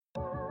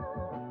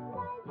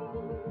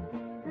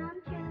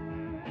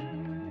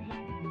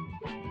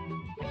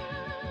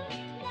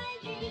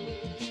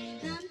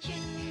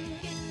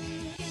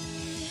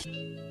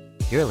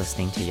You're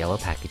listening to Yellow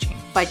Packaging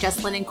by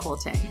Jocelyn and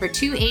Colton. We're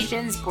two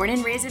Asians born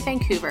and raised in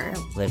Vancouver,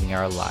 living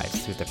our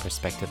lives through the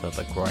perspective of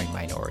a growing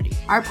minority.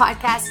 Our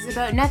podcast is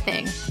about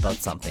nothing, about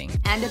something,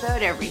 and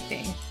about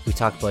everything. We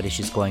talk about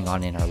issues going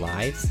on in our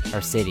lives,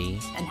 our city,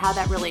 and how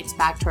that relates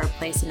back to our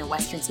place in a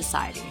Western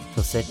society.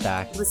 So sit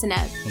back, listen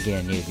up, and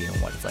get a new view on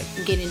what it's like.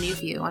 And get a new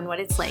view on what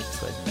it's like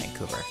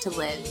to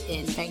live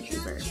in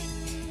Vancouver.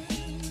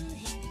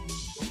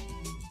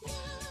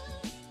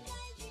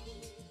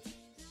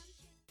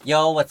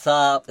 Yo, what's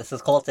up? This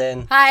is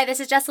Colton. Hi, this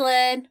is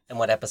Jocelyn. And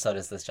what episode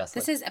is this, Jocelyn?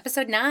 This is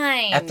episode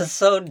 9.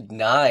 Episode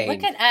 9.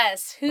 Look at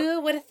us. Who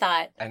would have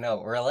thought? I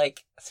know. We're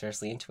like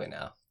seriously into it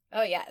now.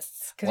 Oh,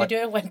 yes. Because we do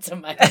it once a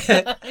month.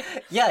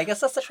 Yeah, I guess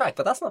that's the track,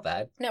 but that's not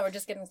bad. No, we're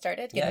just getting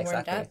started, getting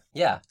warmed up.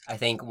 Yeah, I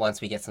think once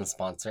we get some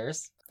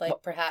sponsors.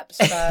 Like perhaps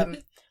from...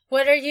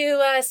 What are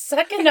you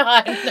sucking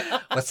on?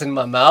 What's in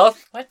my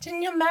mouth? What's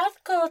in your mouth,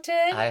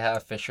 Colton? I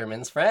have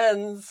Fisherman's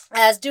Friends.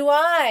 As do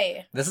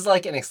I. This is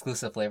like an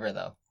exclusive flavor,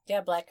 though.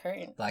 Yeah,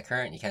 blackcurrant.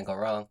 Blackcurrant, you can't go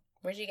wrong.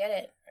 Where'd you get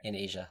it? In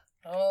Asia.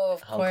 Oh,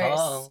 of Hong course.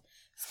 Kong.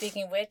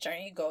 Speaking of which,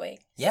 aren't you going?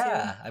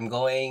 Yeah, soon? I'm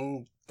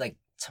going like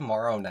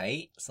tomorrow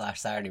night /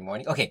 Saturday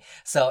morning. Okay,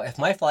 so if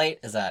my flight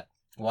is at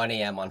 1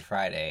 a.m. on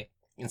Friday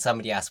and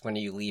somebody asks when are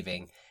you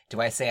leaving, do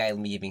I say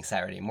I'm leaving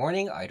Saturday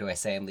morning or do I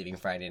say I'm leaving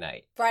Friday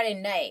night? Friday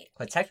night.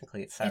 But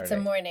technically it's Saturday. It's a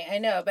morning, I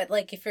know. But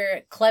like if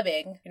you're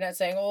clubbing, you're not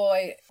saying,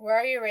 where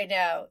are you right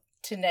now?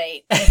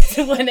 Tonight. It's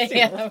 1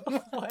 a.m.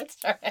 What?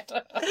 Sorry, I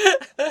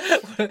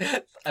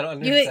don't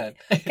understand.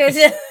 Because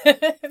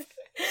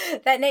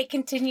that night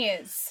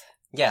continues.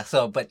 Yeah,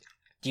 so, but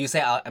do you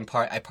say I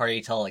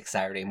party till like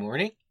Saturday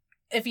morning?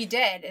 If you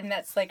did, and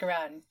that's like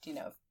around,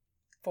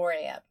 4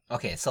 a.m.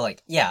 Okay, so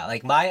like, yeah,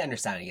 like my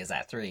understanding is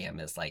that 3 a.m.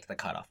 is like the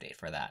cutoff date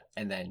for that.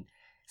 And then,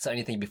 so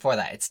anything before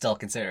that, it's still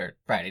considered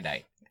Friday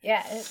night.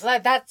 Yeah,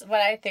 that's what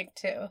I think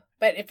too.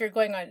 But if you're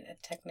going on a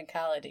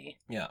technicality,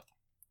 yeah,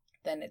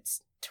 then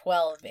it's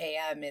 12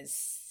 a.m.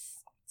 is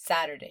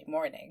Saturday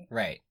morning.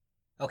 Right.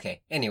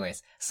 Okay.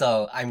 Anyways,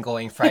 so I'm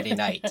going Friday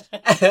night.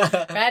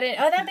 Friday.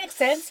 Oh, that makes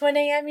sense. 1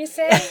 a.m. you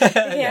say?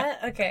 Yeah.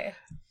 Okay.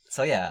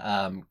 So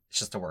yeah, it's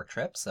just a work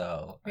trip.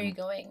 So where are you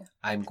going?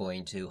 I'm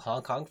going to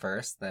Hong Kong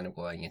first. Then I'm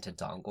going into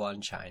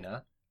Dongguan,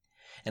 China,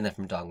 and then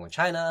from Dongguan,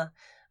 China,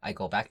 I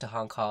go back to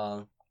Hong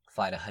Kong,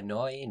 fly to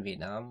Hanoi in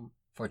Vietnam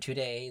for 2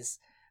 days,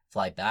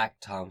 fly back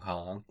to Hong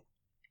Kong,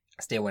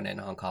 stay 1 night in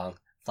Hong Kong.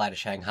 Fly to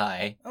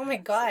Shanghai. Oh my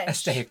gosh.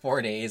 Stay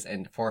 4 days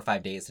and 4 or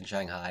 5 days in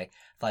Shanghai.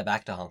 Fly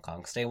back to Hong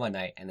Kong. Stay 1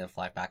 night and then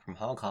fly back from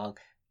Hong Kong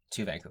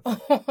to Vancouver.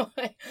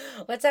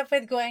 What's up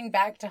with going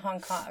back to Hong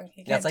Kong?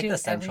 Yeah, it's like the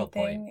central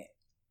point.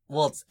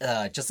 Well,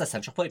 it's just a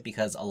central point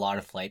because a lot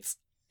of flights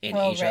in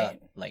Asia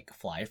like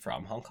fly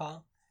from Hong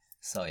Kong.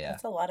 So yeah.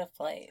 That's a lot of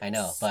flights. I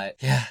know, but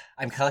yeah,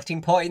 I'm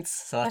collecting points,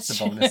 so that's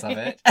the bonus of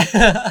it.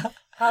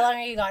 How long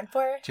are you gone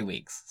for? 2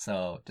 weeks.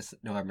 So just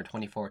November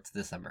 24th to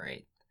December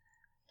 8th.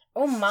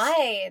 Oh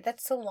my,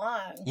 that's so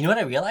long. You know what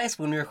I realized?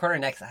 When we record our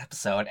next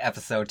episode,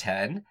 episode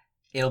 10,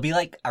 it'll be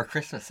like our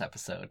Christmas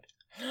episode.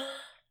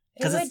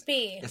 It would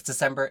be.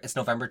 It's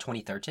November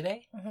 23rd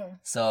today. Mm-hmm.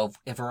 So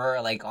if we're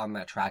like on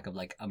that track of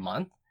like a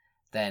month,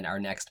 then our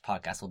next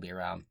podcast will be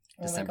around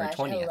December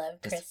 20th. I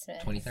love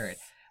Christmas. 23rd.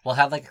 We'll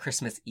have like a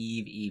Christmas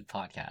Eve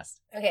podcast.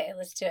 Okay,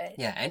 let's do it.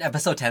 Yeah, and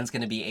episode 10 is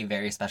going to be a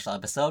very special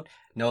episode.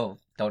 No,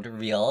 don't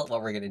reveal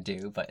what we're going to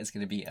do, but it's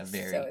going to be a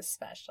very... So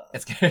special.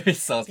 It's going to be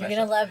so special. You're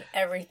going to love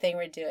everything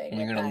we're doing. And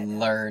you're going to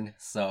learn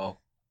so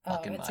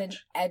fucking much. It's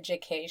an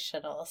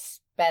educational,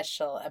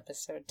 special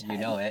episode 10. You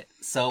know it.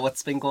 So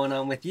what's been going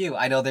on with you?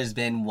 I know there's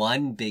been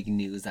one big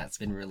news that's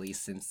been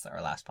released since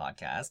our last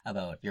podcast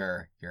about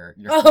your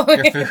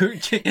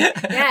food.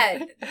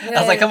 Yeah. I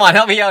was like, come on,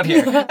 help me out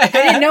here. I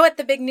didn't know what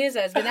the big news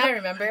was, but now I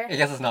remember. I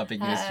guess it's not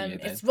big news to you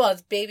then.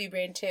 It's baby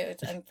brain too.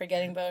 I'm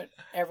forgetting about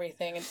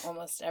everything and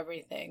almost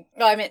everything.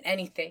 No, I meant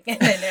anything. And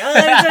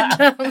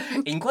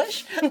then,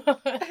 English?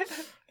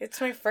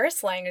 It's my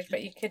first language,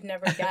 but you could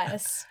never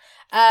guess.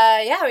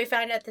 Yeah, we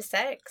found out the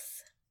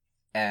sex.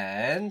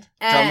 And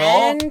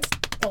drumroll.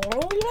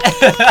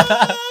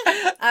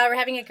 We're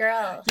having a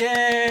girl.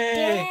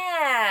 Yay!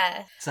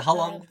 Yeah. So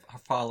how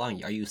far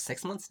along? Are you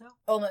 6 months now?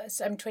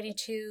 Almost. I'm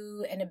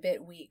 22 and a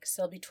bit weeks.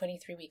 So I'll be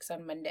 23 weeks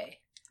on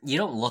Monday. You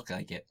don't look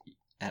like it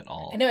at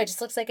all. I know. It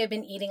just looks like I've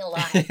been eating a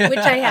lot, which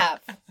I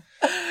have.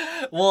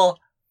 Well,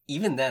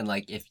 even then,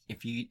 like if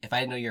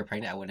I didn't know you were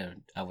pregnant,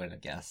 I wouldn't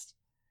have guessed.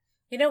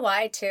 You know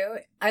why, too?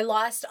 I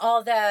lost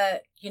all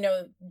the,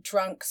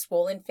 drunk,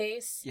 swollen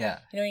face. Yeah.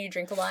 When you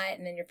drink a lot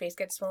and then your face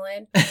gets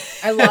swollen?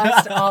 I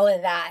lost all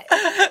of that.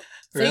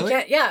 So really? You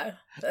can't, yeah.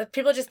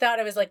 People just thought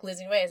I was,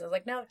 losing weight. I was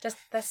like, no, just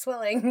the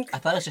swelling. I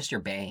thought it was just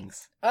your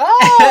bangs.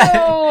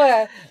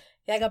 Oh!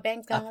 Yeah, I got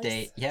bangs, guys.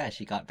 Update. Yeah,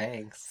 she got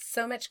bangs.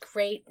 So much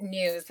great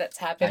news that's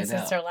happened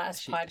since our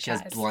last podcast. She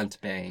has blunt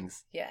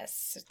bangs.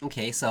 Yes.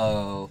 Okay,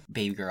 so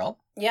baby girl.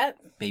 Yep.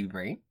 Baby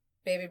brain.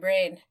 Baby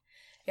brain.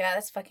 Yeah,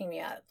 that's fucking me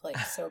up,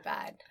 so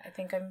bad. I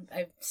think I'm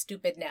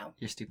stupid now.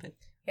 You're stupid?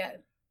 Yeah.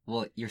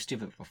 Well, you're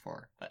stupid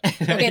before. But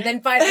Okay,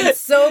 then fine. I'm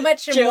so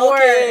much Joking. more.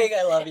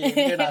 I love you.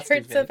 You're not It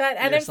hurts so stupid. bad.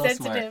 And You're I'm so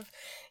sensitive. smart.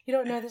 You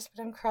don't know this,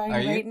 but I'm crying Are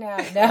you? right now.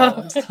 Oh, No.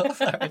 I'm so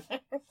sorry.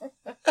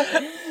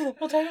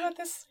 We'll talk about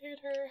this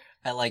later.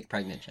 I like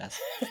pregnant Jess.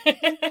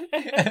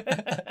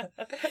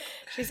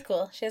 She's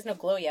cool. She has no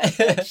glow yet,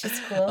 but she's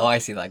cool. Oh, I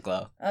see that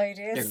glow. Oh, you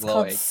do? You're It's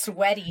glowing. called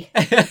sweaty.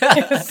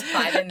 It's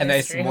hot in A this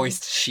nice room.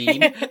 moist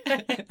sheen.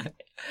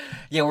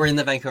 Yeah, we're in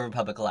the Vancouver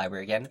Public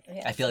Library again.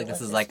 Yeah, I feel like I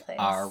this love is like place.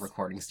 our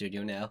recording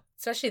studio now.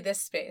 Especially this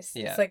space.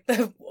 Yeah. It's like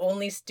the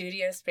only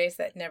studio space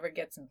that never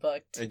gets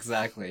booked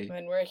Exactly.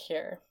 when we're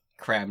here.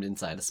 Crammed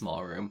inside a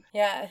small room.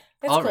 Yeah.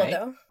 That's All cool, right.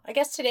 though. I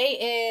guess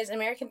today is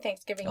American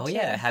Thanksgiving, Oh too.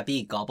 yeah,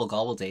 happy Gobble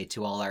Gobble Day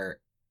to all our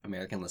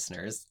American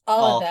listeners.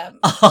 All of them.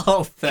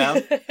 All of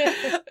them.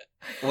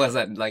 Was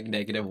that like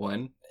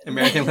 -1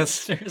 American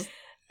listeners?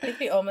 I think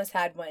we almost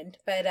had one.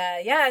 But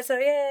yeah, so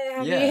yeah,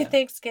 happy Yeah.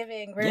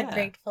 Thanksgiving. We're Yeah.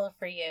 grateful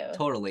for you.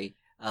 Totally.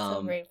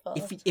 So grateful.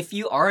 If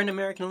you are an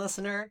American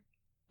listener,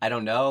 I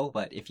don't know,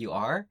 but if you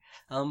are,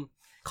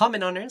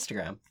 comment on our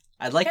Instagram.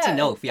 I'd like to Yeah.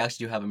 know if we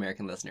actually do have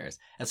American listeners.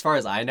 As far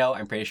as I know,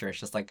 I'm pretty sure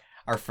it's just like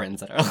our friends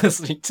that are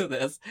listening to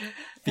this.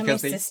 And my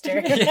they-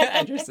 sister. Yeah,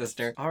 and your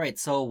sister. All right,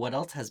 so what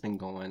else has been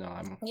going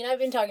on? You know, I've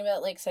been talking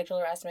about like sexual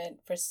harassment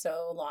for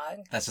so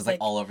long. That's just like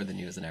all over the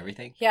news and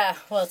everything. Yeah,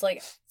 well, it's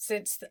like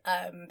since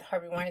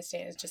Harvey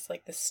Weinstein is just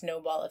like the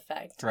snowball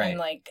effect, Right. and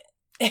like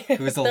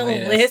Who's the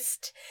latest?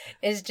 list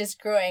is just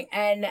growing.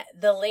 And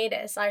the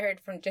latest I heard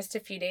from just a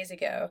few days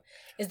ago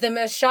is the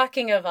most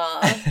shocking of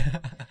all.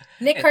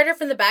 Nick Carter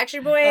from the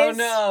Backstreet Boys. Oh,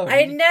 no.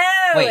 I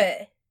know.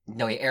 Wait.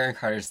 No, wait, Aaron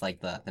Carter's like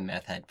the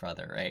meth head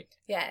brother, right?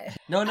 Yeah.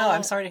 No, I'm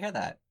Uh, sorry to hear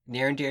that.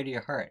 Near and dear to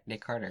your heart,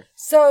 Nick Carter.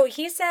 So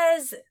he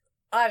says,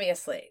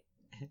 obviously,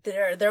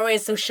 they're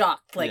always so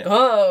shocked, like, Yeah.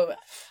 oh,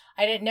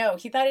 I didn't know.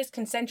 He thought it was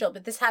consensual,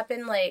 but this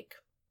happened like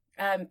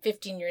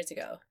 15 years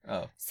ago.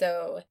 Oh.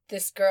 So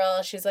this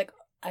girl, she's like,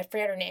 I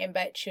forget her name,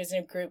 but she was in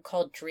a group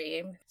called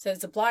Dream. So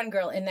there's a blonde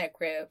girl in that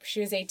group.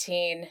 She was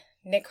 18.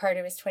 Nick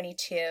Carter was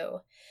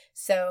 22.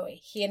 So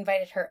he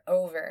invited her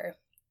over.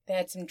 They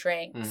had some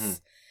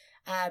drinks.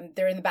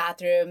 They're in the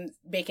bathroom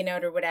making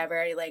out or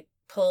whatever. He like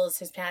pulls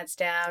his pants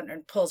down or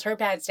pulls her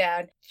pants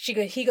down.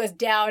 He goes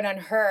down on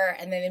her,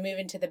 and then they move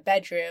into the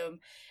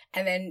bedroom.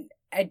 And then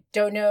I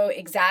don't know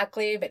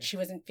exactly, but she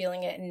wasn't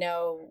feeling it.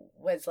 No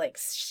was like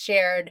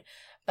shared,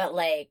 but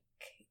like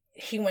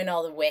he went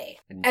all the way.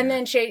 And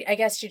then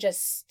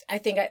I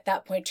think at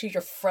that point too,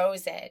 you're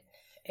frozen.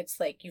 It's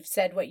like you've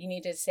said what you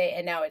need to say,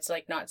 and now it's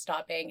like not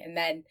stopping. And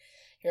then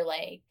you're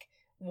like,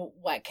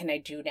 what can I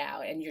do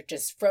now? And you're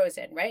just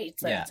frozen, right?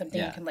 It's like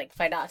something you can like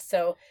fight off.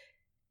 So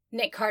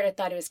Nick Carter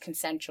thought it was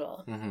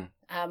consensual.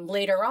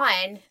 Later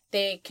on,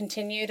 they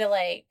continue to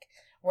like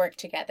work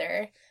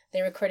together.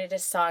 They recorded a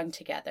song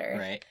together.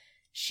 Right.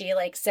 She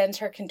like sends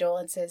her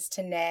condolences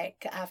to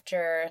Nick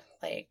after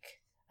like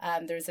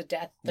there was a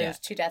death. There was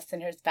 2 deaths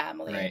in his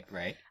family.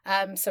 Right.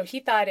 So he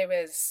thought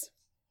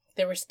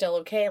they were still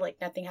okay, like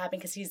nothing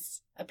happened, because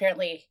he's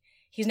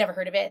never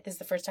heard of it. This is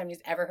the first time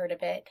he's ever heard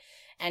of it,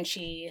 and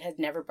she has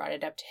never brought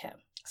it up to him.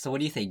 So what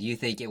do you think? Do you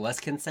think it was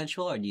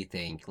consensual, or do you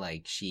think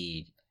like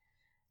she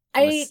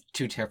was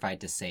too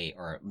terrified to say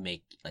or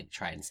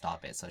try and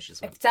stop it? So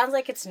she's It sounds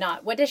like it's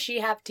not. What does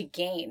she have to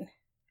gain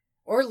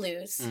or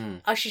lose?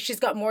 Oh, she's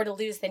got more to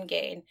lose than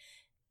gain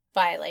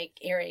by like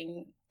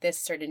airing this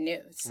sort of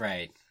news.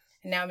 Right.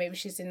 And now maybe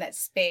she's in that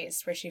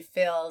space where she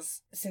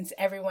feels, since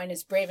everyone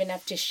is brave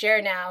enough to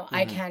share now,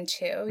 I can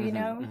too, you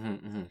know?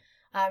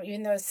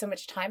 Even though so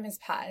much time has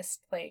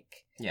passed,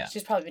 like,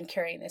 she's probably been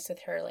carrying this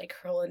with her, like,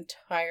 her whole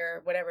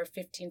entire,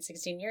 15,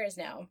 16 years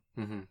now.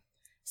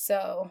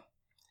 So,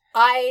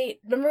 I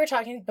remember we were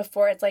talking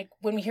before, it's like,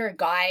 when we hear a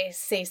guy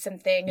say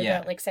something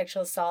about, like,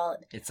 sexual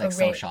assault. It's, like,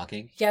 so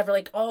shocking. Yeah, we're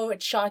like, oh,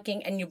 it's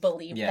shocking, and you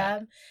believe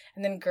them.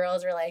 And then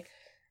girls are like,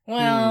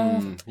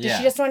 well, does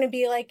she just want to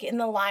be, like, in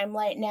the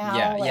limelight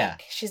now? Yeah,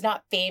 she's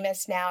not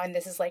famous now, and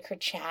this is, like, her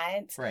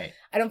chance. Right.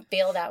 I don't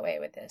feel that way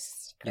with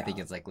this girl. You think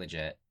it's, like,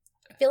 legit?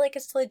 I feel like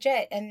it's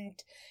legit,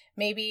 and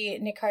maybe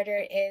Nick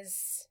Carter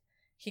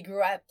he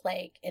grew up,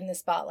 like, in the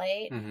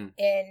spotlight,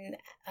 in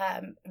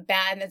a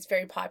band that's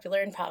very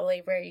popular and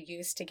probably very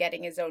used to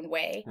getting his own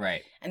way.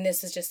 Right. And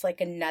this is just,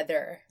 like,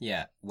 another...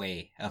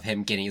 way of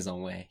him getting his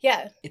own way.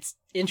 Yeah. It's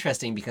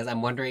interesting because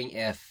I'm wondering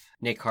if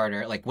Nick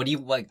Carter, like, what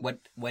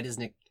is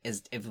Nick...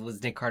 if it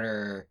was Nick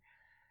Carter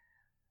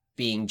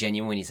being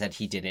genuine when he said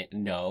he didn't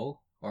know,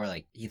 or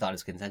like he thought it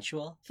was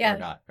consensual, or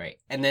not, right?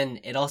 And then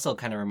it also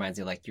kind of reminds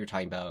me, like, you're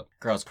talking about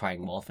Girls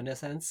Crying Wolf in a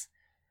sense.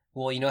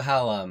 Well, you know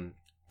how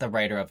the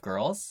writer of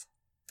Girls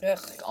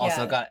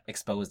also got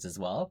exposed as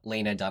well,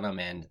 Lena Dunham,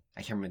 and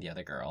I can't remember the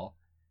other girl,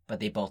 but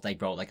they both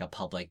like wrote like a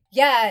public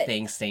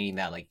thing saying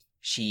that like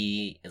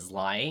she is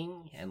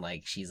lying and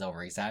like she's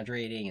over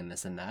exaggerating and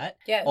this and that,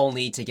 Yeah.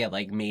 only to get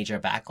like major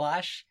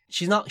backlash.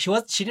 She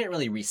didn't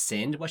really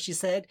rescind what she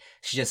said.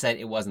 She just said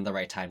it wasn't the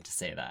right time to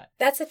say that.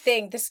 That's the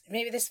thing.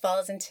 Maybe this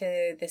falls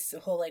into this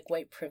whole like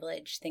white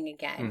privilege thing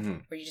again,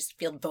 Mhm. where you just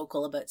feel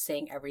vocal about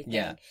saying everything.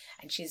 Yeah.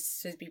 And she's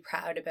supposed to be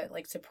proud about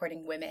like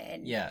supporting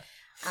women. Yeah.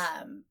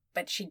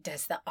 But she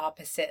does the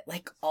opposite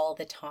like all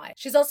the time.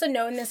 She's also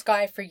known this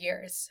guy for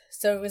years.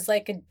 So it was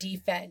like a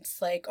defense,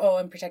 like, oh,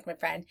 I'm protecting my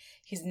friend.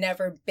 He's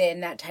never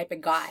been that type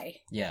of guy.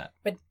 Yeah.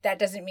 But that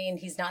doesn't mean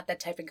he's not that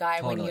type of guy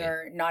when Totally.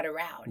 you're not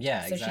around.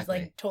 Yeah, So she's exactly.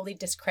 like totally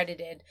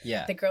discredited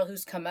Yeah. the girl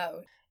who's come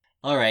out.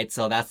 All right,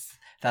 so that's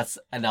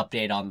an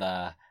update on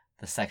the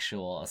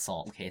sexual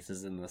assault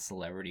cases in the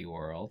celebrity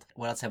world.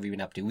 What else have we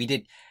been up to? We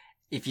did,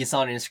 if you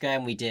saw on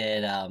Instagram, we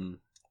did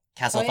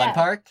Castle Oh, Fun yeah.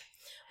 Park.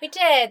 We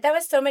did. That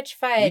was so much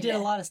fun. We did a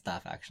lot of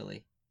stuff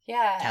actually.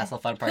 Yeah. Castle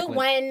Fun Park. Who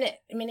won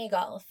mini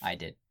golf? I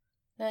did.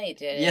 No, you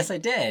didn't. Yes, I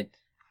did.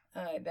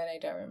 Oh, then I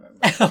don't remember.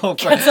 Oh,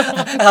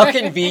 how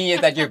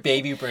convenient that your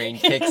baby brain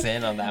kicks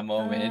in on that Oh,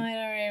 moment. I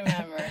don't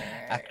remember.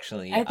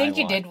 Actually, I think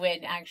you won. did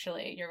win.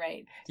 Actually, you're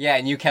right. Yeah,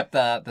 and you kept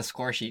the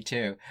score sheet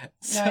too.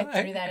 No,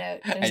 I threw that out.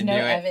 I There's no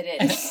knew it.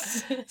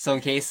 evidence. So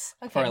in case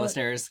Okay, for our well-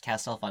 listeners,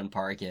 Castle Fun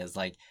Park is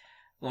like,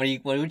 what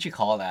would you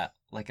call that?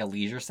 Like a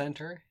leisure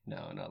center?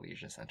 No, not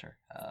leisure center.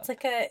 It's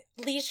like a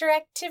leisure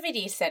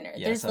activity center.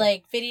 Yeah, There's so-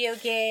 like video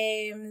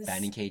games,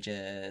 batting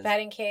cages,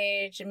 batting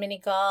cage, mini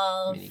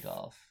golf. mini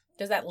golf.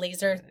 There's that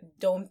laser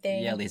dome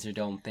thing. Yeah, laser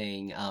dome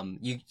thing.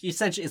 You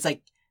essentially it's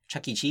like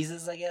Chuck E.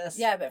 Cheese's, I guess.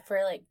 Yeah, but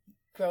for like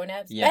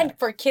grown-ups Yeah. and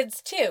for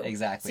kids too.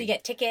 Exactly. So you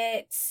get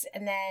tickets,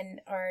 and then,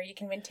 or you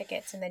can win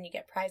tickets, and then you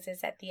get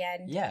prizes at the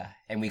end. Yeah,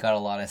 and we got a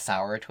lot of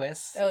sour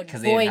twists Oh,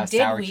 because they boy, didn't have did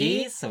sour we.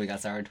 keys, so we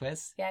got sour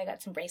twists. Yeah, I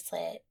got some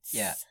bracelets.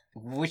 Yeah.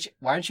 Why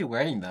aren't you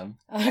wearing them?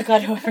 Oh, I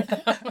got over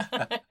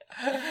them.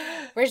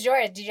 Where's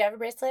yours? Did you have a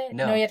bracelet?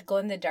 No. you had glow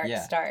in the dark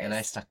Yeah, stars. and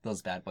I stuck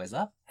those bad boys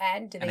up.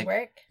 And did and they I-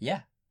 work?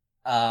 Yeah.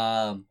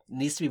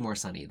 Needs to be more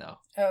sunny though.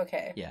 Oh,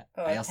 okay. Yeah.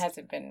 Oh, I it also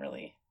hasn't been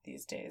really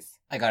these days.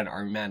 I got an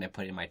army man and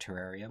put it in my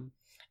terrarium.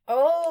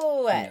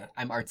 Oh, Yeah,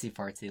 I'm artsy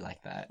fartsy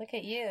like that. look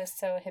at you,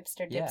 so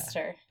hipster Yeah.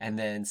 dipster. And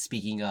then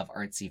speaking of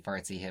artsy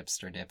fartsy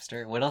hipster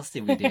dipster, what else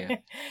did we do?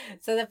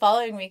 So the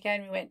following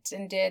weekend, we went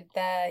and did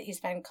the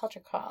East Van Culture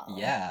Call.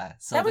 Yeah.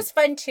 So that was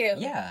fun too.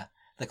 Yeah.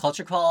 The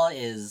culture call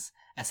is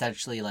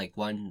essentially like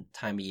one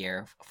time a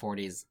year, 4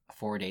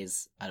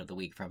 days out of the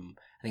week from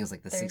I think it was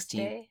like the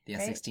Thursday, 16th, yeah,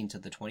 right? 16th to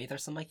the 20th or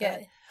something like Yeah.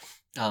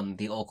 that.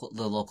 The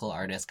local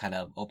artists kind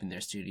of open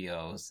their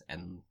studios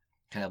and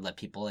kind of let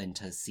people in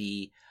to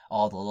see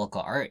all the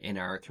local art in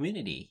our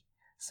community.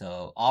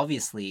 So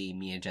obviously,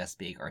 me and Jess,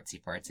 big artsy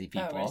fartsy Oh,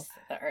 people, where's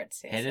the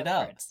arts? hit it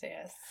up.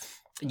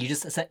 you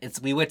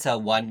just we went to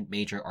one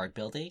major art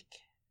building,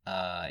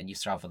 and you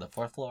start off on the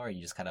fourth floor, and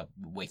you just kind of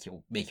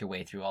make your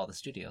way through all the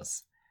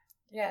studios.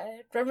 Yeah,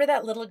 remember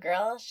that little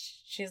girl?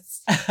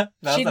 She's That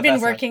was she'd the been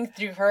best one. working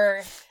through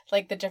her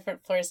like the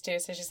different floors too.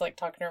 So she's like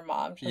talking to her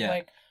mom. She's Yeah.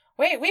 like,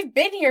 "Wait, we've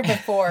been here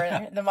before."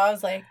 And the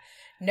mom's like,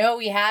 "No,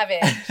 we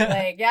haven't." She's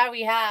like, "Yeah,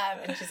 we have."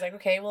 And she's like,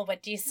 "Okay, well,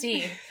 what do you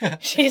see?"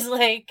 She's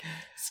like,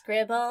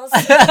 "Scribbles."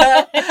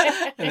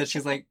 And then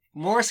she's like,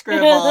 more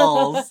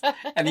scribbles.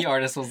 And the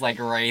artist was like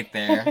right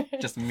there,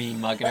 just mean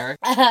mugging her.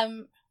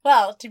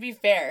 Well, to be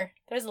fair,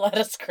 there's a lot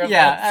of scribbles.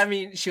 Yeah, I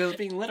mean, she was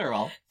being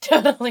literal.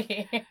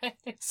 Totally.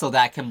 So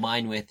that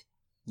combined with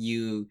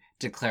you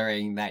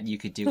declaring that you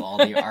could do all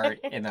the art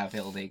in that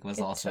building was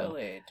also.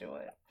 Totally do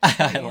it.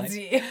 I like-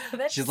 Easy.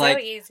 That's She's so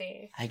like-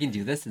 easy. I can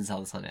do this and sell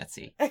this on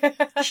Etsy.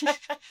 The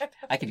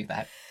I can do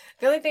that.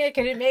 only thing I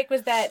couldn't make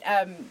was that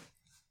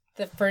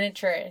the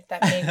furniture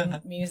that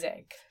made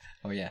music.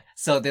 Oh yeah.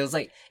 So there was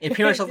like it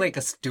pretty much looked like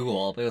a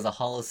stool, but it was a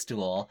hollow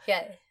stool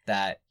Yeah.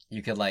 that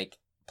you could like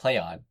play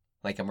on,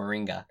 like a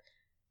moringa.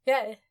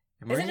 Yeah.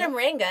 A Is it a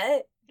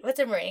moringa? What's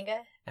a moringa?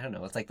 I don't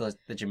know. It's like the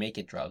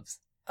Jamaican drums.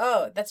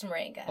 Oh, that's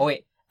moringa. Oh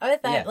wait, I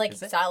thought yeah, like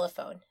is it?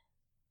 xylophone.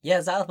 yeah,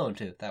 xylophone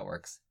too. That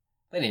works.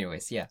 But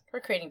anyways, yeah, We're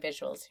creating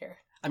visuals here.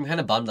 I'm kind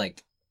of bummed.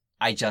 Like,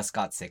 I just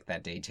got sick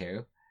that day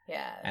too,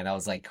 Yeah. and I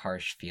was like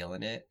harsh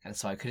feeling it, and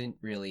so I couldn't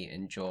really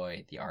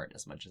enjoy the art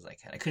as much as I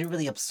could. I couldn't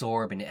really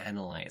absorb and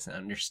analyze and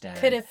understand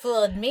Could have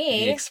fooled the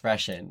me.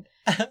 expression.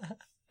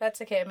 That's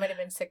okay. I might have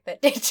been sick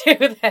that day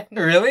too then.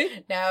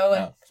 Really? No,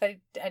 Oh. 'cause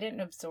I didn't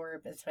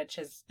absorb as much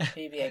as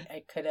maybe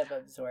I could have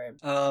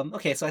absorbed.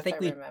 Okay, so I If think I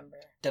we've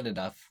remember. done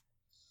enough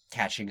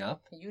catching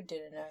up. You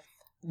did enough.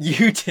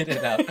 You did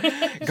enough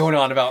going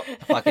on about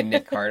fucking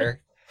Nick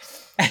Carter,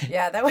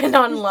 Yeah, that went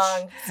on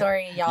long.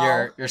 Sorry,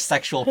 y'all. your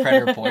sexual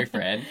predator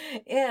boyfriend.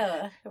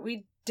 Yeah,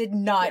 we did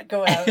not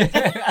go out.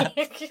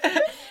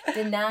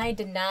 Deny,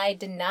 deny,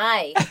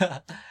 deny.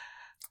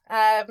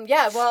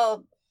 Yeah,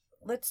 well,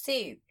 let's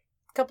see.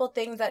 A couple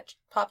things that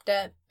popped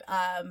up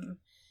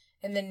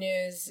in the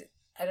news.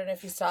 I don't know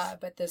if you saw it,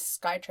 but this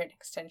SkyTrain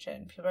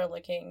extension. People are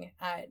looking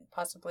at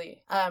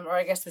possibly, or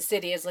I guess the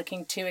city is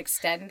looking to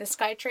extend the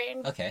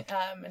SkyTrain Okay,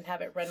 and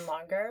have it run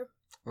longer.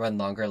 run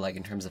longer, like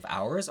in terms of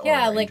hours, or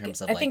Yeah, in like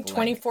terms of I like think length?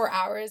 24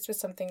 hours was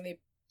something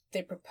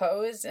they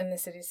proposed and the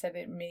city said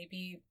it may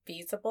be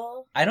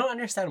feasible. I don't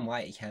understand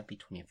why it can't be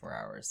 24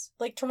 hours.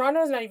 Like,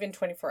 Toronto is not even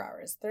 24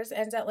 hours. Theirs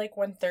ends at like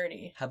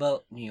 1:30. How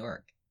about New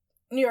York?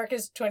 New York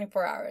is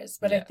 24 hours,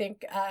 but Yeah. I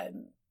think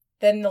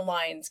then the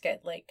lines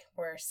get like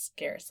more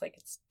scarce. Like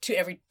it's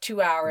every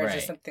 2 hours or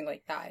Right. something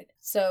like that.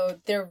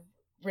 So they're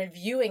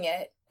reviewing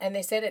it and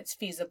they said it's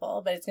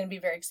feasible, but it's going to be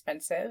very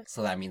expensive.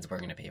 So that means we're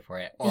going to pay for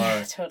it. Or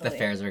Yeah, totally. the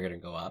fares are going to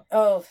go up.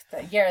 Oh,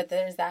 yeah,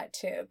 there's that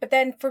too. But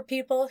then for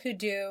people who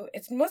do,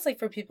 it's mostly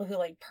for people who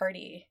like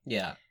party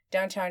Yeah.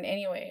 downtown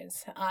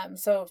anyways.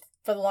 So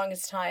for the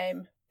longest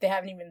time, they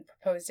haven't even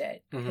proposed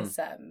it Mhm. because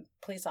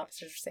police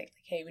officers were saying like,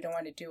 hey, we don't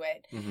want to do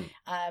it. Hmm.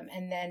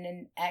 And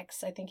then I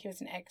think he was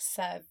an ex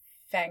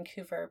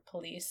Vancouver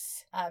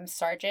police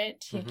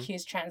sergeant. He Mhm.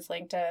 accused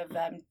TransLink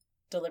of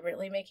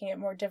deliberately making it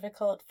more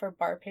difficult for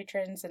bar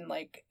patrons and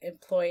like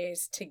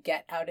employees to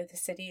get out of the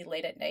city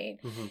late at night.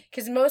 Hmm.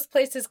 Because most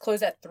places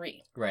close at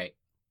 3. Right.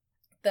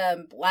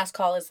 The last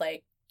call is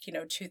like,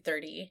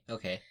 2:30.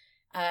 Okay.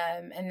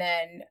 And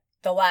then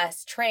the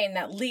last train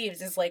that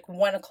leaves is like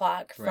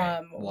 1:00 from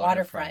Right.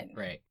 Waterfront.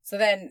 Right. So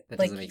then That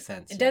like doesn't make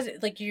sense. it yeah.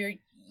 doesn't like you're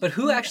But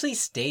who actually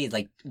stayed?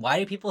 Like, why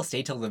do people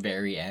stay till the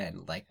very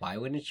end? Like, why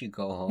wouldn't you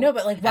go home? no,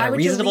 but like why at a would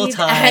reasonable you leave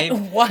time,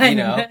 at 1? You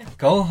know,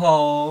 go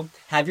home,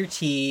 have your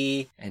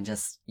tea, and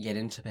just get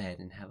into bed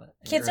and have an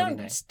Kids early don't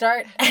night.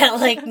 start at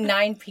like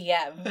 9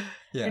 p.m. Yeah.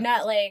 They're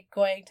not like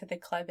going to the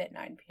club at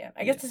 9 p.m.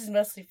 I guess Yeah. this is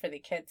mostly for the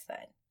kids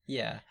then.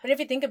 Yeah. But if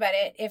you think about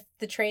it, if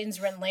the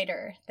trains run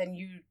later, then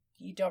you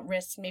don't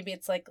risk. Maybe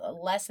it's like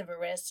less of a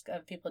risk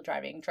of people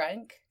driving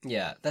drunk.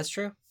 Yeah, that's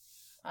true.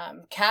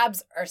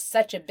 Cabs are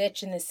such a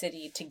bitch in the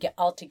city to get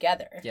all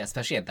together. Yeah,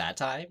 especially at that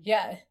time.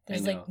 Yeah,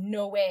 there's I like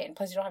no way, and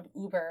plus you don't have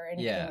Uber or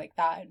anything Yeah. like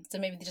that. So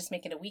maybe they just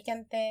make it a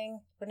weekend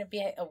thing. Wouldn't it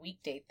be a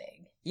weekday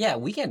thing? Yeah,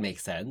 weekend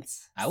makes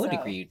sense. I would So-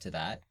 agree to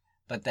that.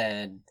 But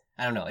then,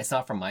 I don't know, it's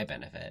not for my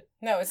benefit.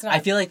 No, it's not. I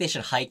feel like they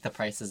should hike the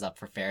prices up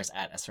for fares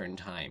at a certain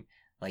time.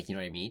 Like, you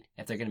know what I mean?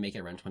 If they're going to make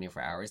it run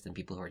 24 hours, then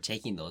people who are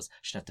taking those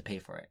should have to pay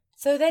for it.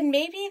 So then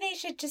maybe they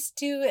should just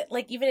do it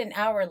like even an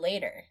hour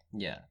later,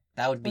 Yeah.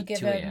 That would be We'll give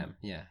 2 them- a.m.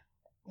 Yeah.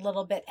 a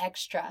little bit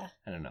extra.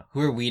 I don't know.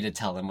 Who are we to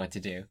tell them what to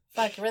do?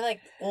 Fuck, we're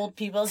like old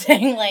people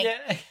saying like,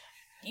 Yeah.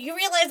 you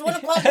realize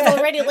 1:00 is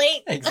already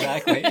late.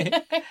 Exactly.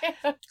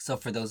 So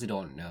for those who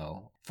don't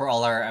know, for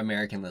all our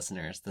American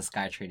listeners, the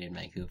SkyTrain in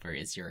Vancouver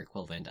is your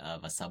equivalent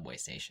of a subway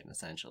station,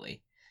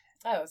 essentially.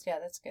 Oh yeah,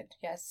 that's good.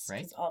 Yes,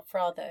 Right? 'cause for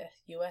all the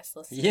U.S.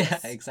 listeners. Yeah,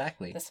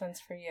 exactly. This one's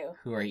for you.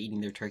 Who are eating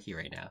their turkey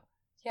right now.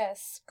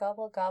 Yes,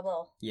 gobble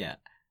gobble. Yeah.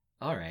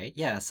 All right.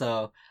 Yeah,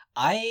 so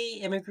I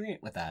am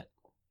agreeant with that.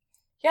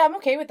 Yeah, I'm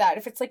okay with that.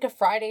 If it's like a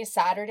Friday,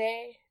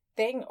 Saturday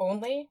thing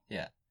only.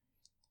 Yeah.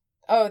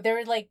 Oh,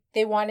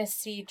 they want to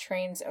see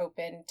trains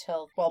open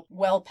till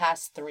well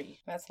past 3.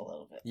 That's a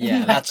little bit.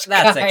 Yeah, much,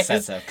 that's guys.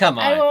 excessive. Come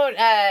I on.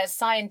 won't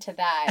sign to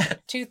that.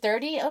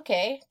 2:30,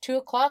 okay.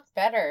 2:00,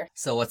 better.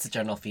 So what's the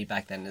general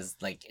feedback then? Is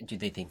like, do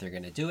they think they're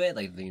gonna do it?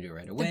 Like, they can do it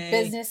right away? The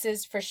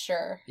businesses for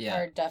sure Yeah.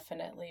 are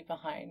definitely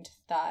behind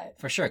that.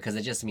 For sure, because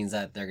it just means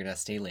that they're gonna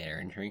stay later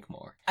and drink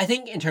more. I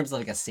think in terms of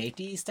like a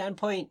safety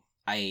standpoint,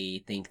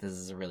 I think this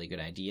is a really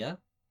good idea.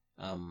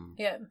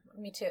 Yeah,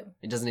 me too.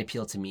 It doesn't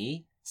appeal to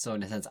me, so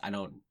in a sense,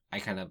 I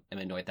kind of am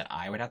annoyed that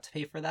I would have to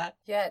pay for that,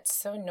 Yeah, it's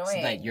so annoying.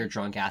 so that your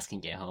drunk ass can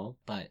get home.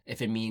 But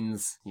if it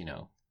means, you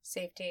know,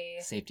 Safety.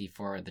 safety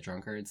for the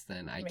drunkards,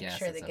 then I Make guess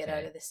sure it's they get okay.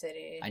 out of the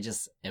city.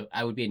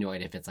 I would be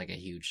annoyed if it's like a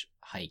huge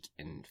hike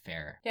in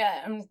fare,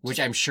 Yeah, which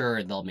I'm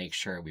sure they'll make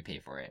sure we pay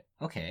for it.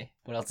 Okay,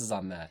 what else is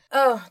on that?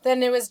 Oh,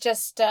 then it was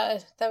just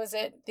that was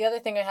it. The other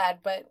thing I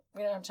had, but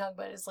we don't have to talk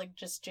about it, is like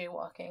just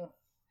jaywalking.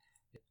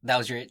 That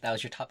was your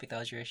topic. That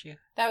was your issue.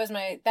 That was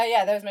my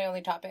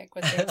only topic,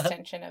 was the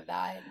extension of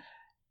that.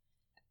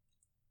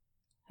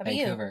 How about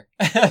Vancouver.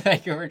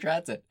 Vancouver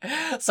Transit.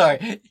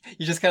 Sorry,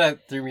 you just kind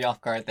of threw me off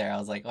guard there. I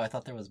was like, oh, I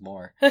thought there was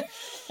more. you?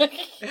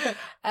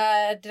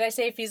 Did I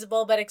say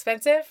feasible but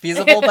expensive?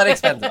 Feasible but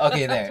expensive.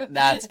 Okay, there.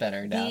 That's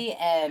better now. The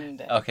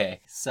end.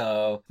 Okay,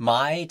 so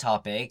my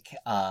topic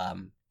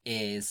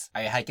is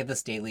I get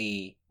this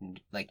daily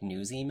like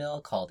news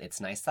email called It's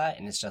Nice That,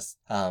 and it's just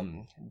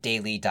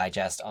daily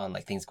digest on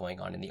like things going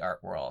on in the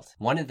art world.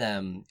 One of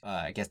them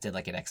I guess did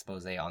like an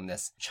expose on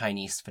this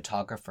Chinese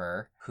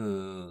photographer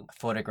who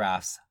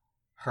photographs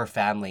her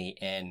family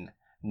in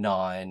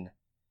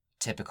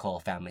non-typical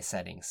family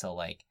settings. So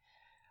like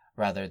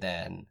rather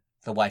than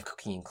the wife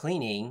cooking and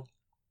cleaning,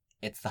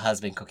 it's the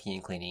husband cooking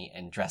and cleaning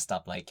and dressed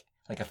up like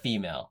a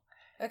female,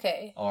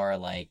 Okay. or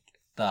like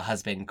the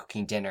husband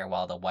cooking dinner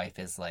while the wife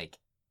is like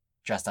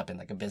dressed up in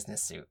like a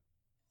business suit.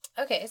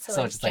 Okay, so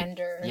So like it's like-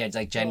 gender. Yeah, it's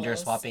like gender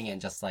roles. swapping and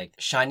just like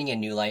shining a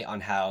new light on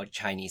how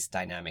Chinese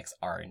dynamics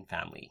are in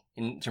family,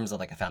 in terms of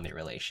like a family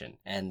relation.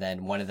 And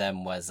then one of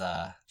them was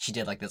she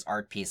did like this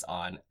art piece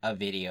on a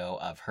video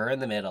of her in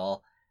the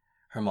middle,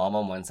 her mom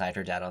on one side,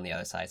 her dad on the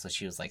other side, so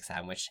she was like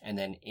sandwiched, and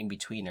then in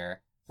between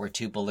her were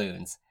 2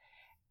 balloons,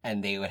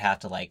 and they would have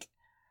to like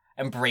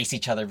embrace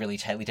each other really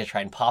tightly to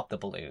try and pop the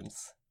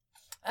balloons.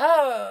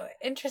 Oh,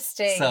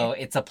 interesting. So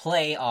it's a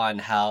play on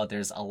how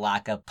there's a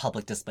lack of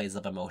public displays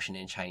of emotion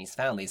in Chinese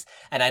families.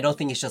 And I don't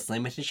think it's just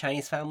limited to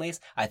Chinese families.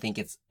 I think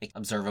it's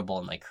observable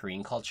in like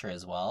Korean culture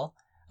as well.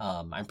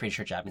 I'm pretty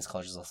sure Japanese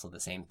culture is also the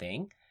same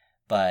thing.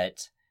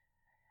 But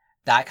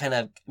that kind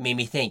of made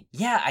me think,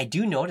 yeah, I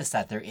do notice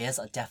that there is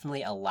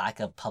definitely a lack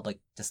of public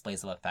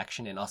displays of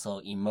affection and also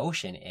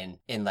emotion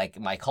in like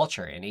my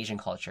culture, in Asian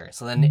culture.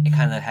 So then it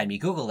kind of had me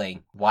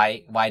Googling,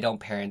 why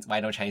don't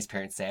Chinese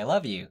parents say I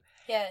love you?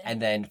 Yeah.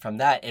 And then from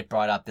that, it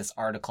brought up this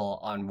article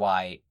on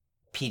why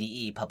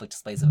PDE, public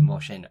displays of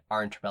emotion,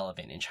 aren't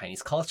relevant in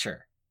Chinese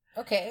culture.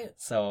 Okay.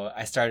 So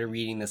I started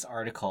reading this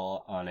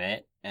article on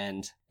it,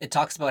 and it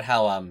talks about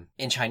how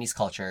in Chinese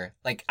culture,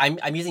 like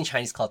I'm using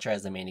Chinese culture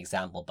as the main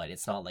example, but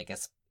it's not like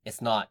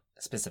it's not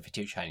specific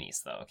to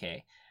Chinese though.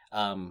 Okay.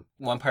 One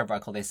part of the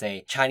article they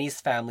say Chinese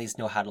families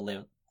know how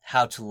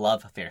to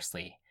love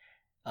fiercely,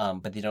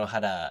 but they don't know how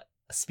to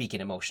speak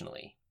it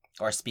emotionally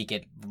or speak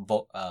it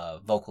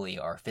vocally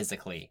or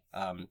physically.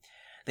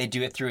 They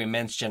do it through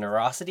immense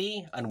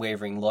generosity,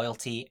 unwavering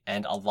loyalty,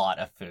 and a lot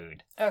of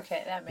food.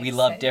 Okay, that makes sense. We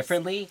love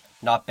differently,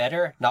 not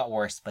better, not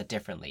worse, but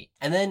differently.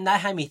 And then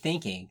that had me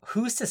thinking,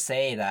 who's to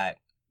say that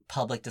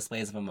public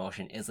displays of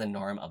emotion is the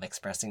norm of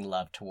expressing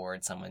love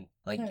towards someone,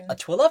 like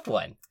to a loved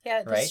one?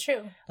 Yeah, that's right?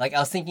 true. Like I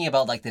was thinking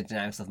about like the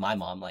dynamics with my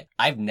mom. Like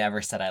I've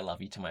never said I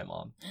love you to my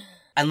mom.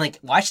 And like,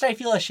 why should I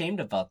feel ashamed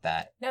about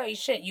that? No, you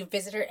shouldn't. You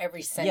visit her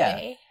every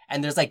Sunday. Yeah.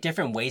 And there's like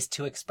different ways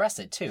to express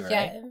it too, right?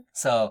 Yeah.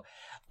 So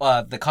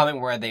the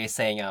comment where they're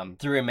saying,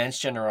 through immense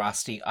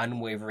generosity,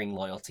 unwavering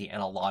loyalty, and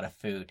a lot of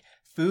food.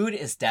 Food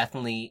is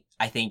definitely,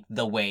 I think,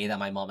 the way that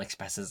my mom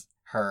expresses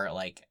her,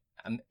 like,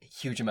 a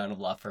huge amount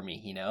of love for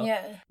me, you know?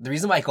 Yeah. The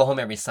reason why I go home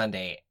every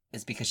Sunday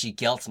is because she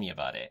guilts me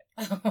about it.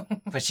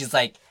 But she's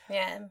like,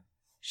 yeah.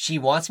 She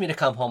wants me to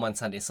come home on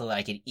Sunday so that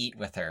I can eat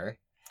with her.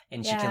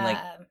 And she can,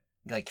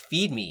 like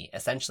feed me,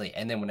 essentially.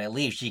 And then when I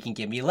leave, she can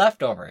give me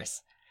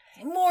leftovers.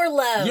 More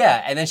love.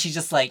 Yeah, and then she's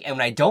just like, and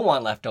when I don't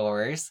want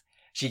leftovers,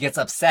 she gets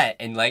upset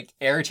and, like,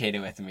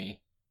 irritated with me.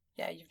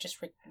 Yeah, you've just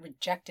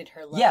rejected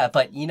her love. Yeah,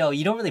 but, you know,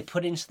 you don't really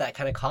put it into that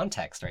kind of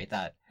context, right?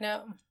 That,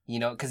 no. You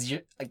know, because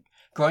you're, like,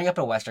 growing up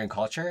in Western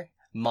culture,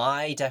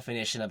 my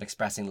definition of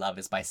expressing love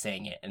is by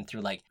saying it and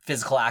through, like,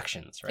 physical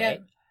actions, right?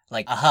 Yeah.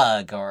 Like a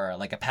hug or,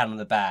 like, a pat on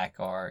the back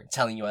or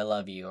telling you I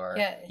love you or,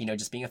 you know,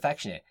 just being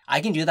affectionate.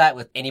 I can do that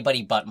with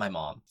anybody but my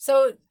mom.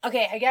 So,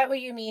 okay, I get what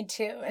you mean,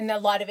 too. And a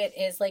lot of it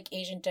is, like,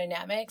 Asian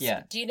dynamics.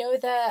 Yeah. Do you know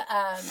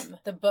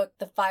the book,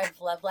 The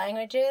 5 Love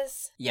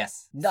Languages?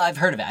 Yes. No, I've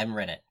heard of it. I haven't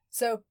read it.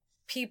 So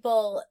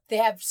people, they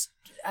have,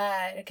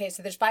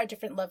 so there's 5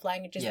 different love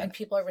languages and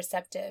people are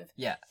receptive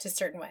to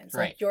certain ones.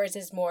 Right. Like yours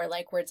is more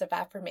like words of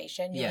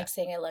affirmation. You like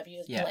saying I love you.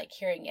 You Yeah. like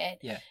hearing it.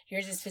 Yeah.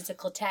 Yours is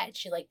physical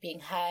touch. You like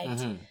being hugged,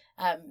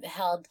 Mm-hmm.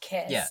 held,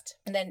 kissed. Yeah.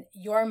 And then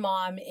your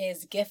mom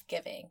is gift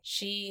giving.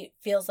 She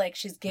feels like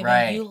she's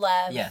giving you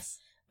love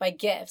by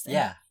gifts. And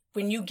Yeah.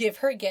 when you give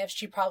her gifts,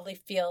 she probably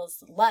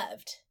feels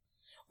loved.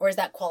 Or is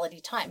that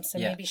quality time? So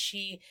maybe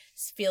she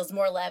feels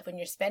more love when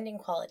you're spending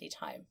quality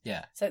time.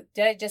 Yeah. So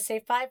did I just say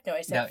 5? No,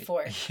 I said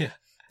 4. Yeah. Is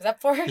that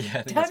 4?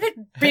 Yeah. Damn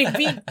it, bring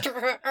me.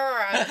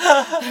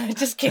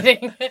 Just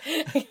kidding.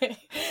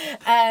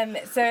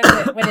 So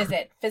what is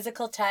it?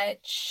 Physical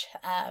touch,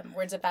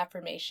 words of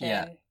affirmation.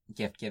 Yeah.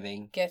 Gift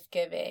giving.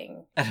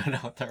 I don't know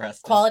what the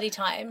rest quality is.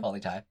 time. Quality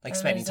time. Like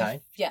spending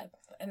time. Yeah.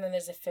 And then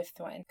there's a 5th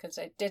one, because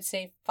I did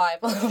say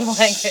 5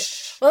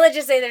 language. Well, let's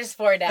just say there's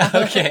 4 now.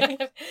 Okay.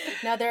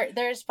 No,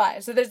 there's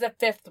 5. So there's a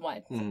 5th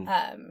one.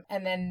 Mm-hmm.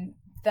 And then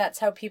that's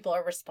how people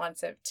are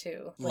responsive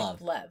to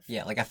love.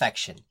 Yeah, like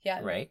affection. Yeah.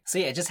 Right? So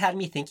yeah, it just had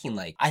me thinking,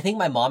 like, I think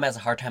my mom has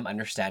a hard time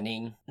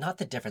understanding, not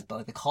the difference, but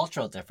like the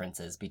cultural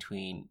differences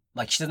between,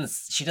 like, she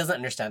doesn't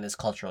understand those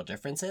cultural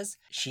differences.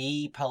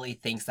 She probably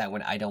thinks that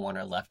when I don't want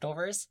her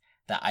leftovers,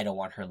 that I don't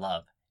want her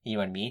love. You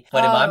know what I mean?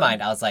 But in my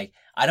mind, I was like,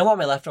 I don't want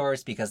my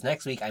leftovers because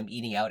next week I'm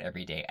eating out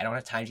every day. I don't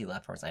have time to eat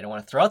leftovers. I don't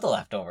want to throw out the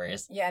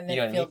leftovers. Yeah, and then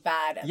you know feel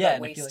bad about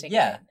wasting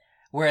it.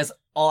 Whereas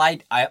I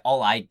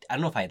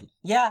don't know if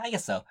I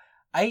guess so.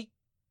 I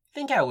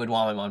think I would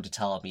want my mom to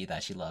tell me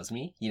that she loves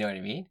me. You know what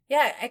I mean?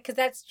 Yeah, because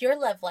that's your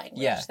love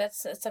language. Yeah.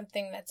 That's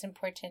something that's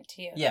important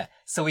to you. Yeah.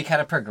 So we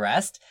kind of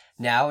progressed.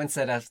 Now,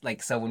 instead of,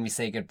 like, so when we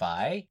say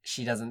goodbye,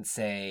 she doesn't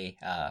say,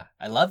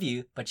 I love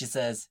you, but she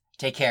says,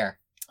 take care.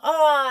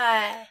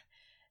 Aw.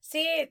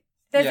 See,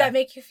 does that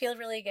make you feel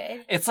really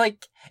good? It's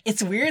like,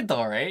 it's weird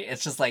though, right?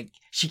 It's just like,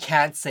 she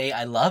can't say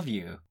I love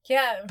you.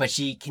 Yeah. But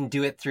she can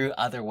do it through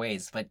other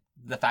ways. But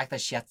the fact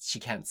that she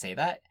can't say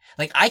that,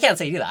 like, I can't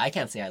say that. I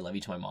can't say I love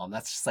you to my mom.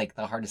 That's just like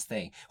the hardest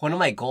thing. One of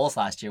my goals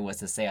last year was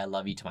to say I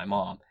love you to my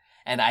mom.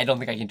 And I don't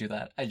think I can do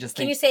that. I just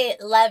think... Can you say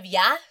love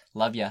ya?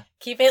 Love ya.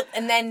 Keep it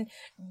and then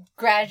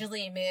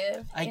gradually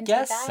move. I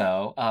guess that?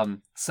 so.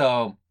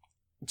 So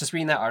just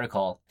reading that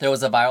article, there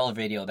was a viral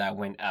video that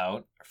went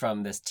out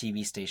from this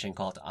TV station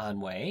called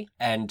Anhui.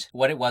 And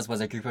what it was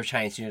a group of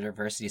Chinese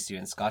university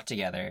students got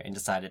together and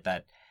decided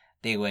that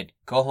they would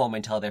go home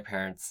and tell their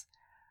parents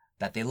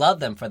that they love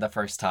them for the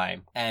first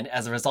time. And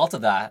as a result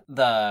of that,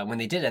 when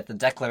they did it, the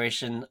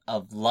declaration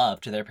of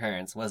love to their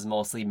parents was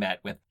mostly met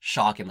with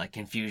shock and like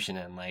confusion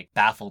and like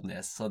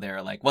baffledness. So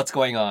they're like, what's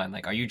going on?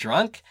 Like, are you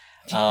drunk?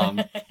 And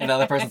the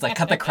other person's like,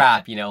 cut the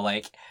crap, you know,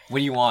 like, what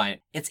do you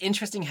want? It's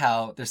interesting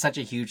how there's such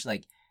a huge,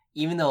 like,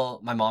 even though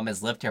my mom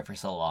has lived here for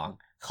so long,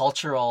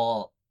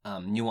 cultural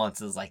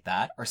nuances like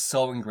that are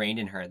so ingrained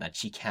in her that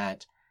she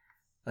can't,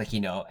 like,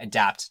 you know,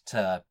 adapt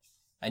to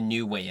a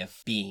new way of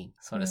being,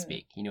 so to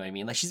speak. You know what I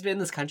mean? Like, she's been in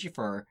this country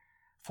for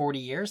 40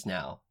 years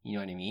now. You know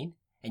what I mean?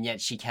 And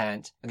yet she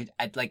can't,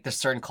 like, there's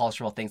certain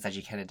cultural things that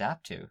she can't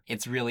adapt to.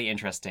 It's really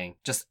interesting.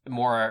 Just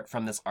more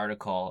from this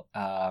article.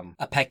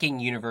 A Peking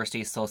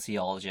University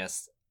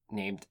sociologist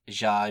named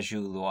Jia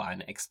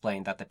Zhuluan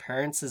explained that the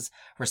parents'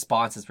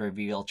 responses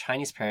reveal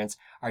Chinese parents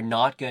are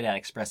not good at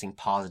expressing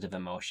positive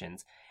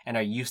emotions and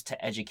are used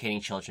to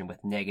educating children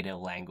with negative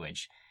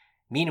language.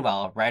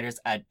 Meanwhile, writers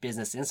at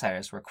Business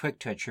Insiders were quick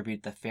to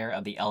attribute the fear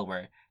of the L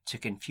word to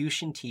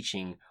Confucian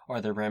teaching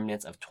or the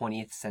remnants of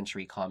 20th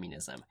century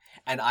communism.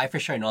 And I for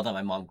sure know that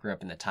my mom grew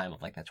up in the time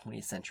of like that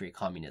 20th century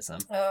communism.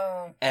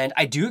 Oh. And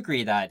I do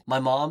agree that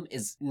my mom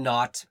is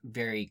not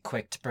very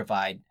quick to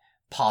provide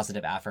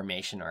positive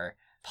affirmation or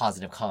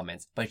positive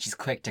comments, but she's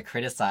quick to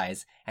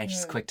criticize and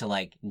she's quick to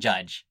like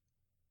judge.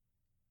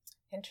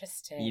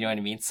 Interesting. You know what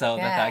I mean? So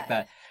the fact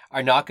that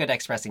are not good at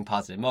expressing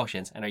positive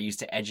emotions and are used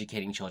to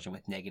educating children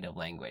with negative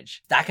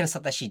language. That kind of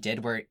stuff that she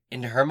did were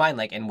in her mind,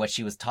 like, and what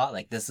she was taught,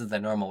 like, this is the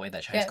normal way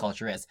that Chinese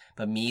culture is.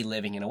 But me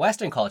living in a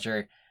Western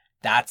culture,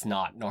 that's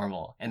not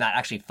normal. And that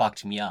actually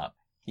fucked me up.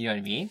 You know what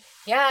I mean?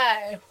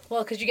 Yeah.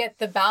 Well, because you get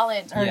the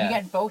balance, or you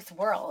get both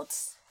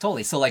worlds.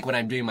 Totally. So, like, when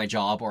I'm doing my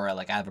job or,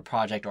 like, I have a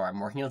project or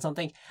I'm working on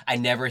something, I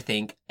never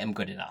think I'm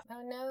good enough.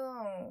 Oh,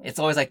 no. It's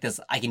always like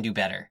this, I can do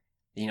better.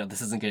 You know,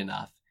 this isn't good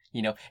enough.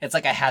 You know, it's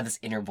like I had this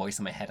inner voice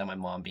in my head on my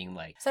mom being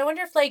like... So I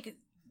wonder if, like,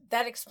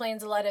 that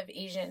explains a lot of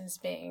Asians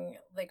being,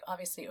 like,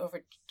 obviously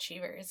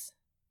overachievers.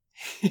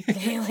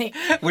 Like,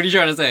 what are you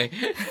trying to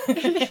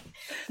say?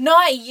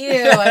 Not you.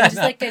 I'm just,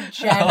 like, a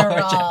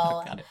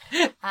general...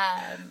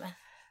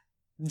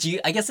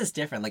 I guess it's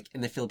different, like, in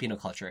the Filipino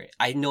culture.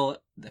 I know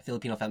the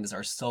Filipino families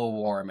are so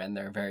warm and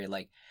they're very,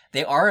 like...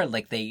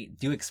 They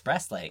do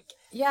express, like...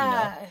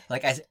 Yeah. You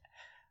know,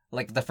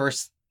 like, the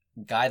first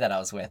guy that I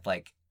was with,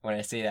 like, when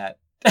I say that...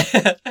 this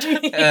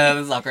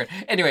is awkward.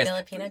 Anyways,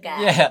 Filipino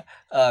guy. Yeah,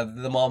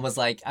 the mom was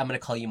like, "I'm gonna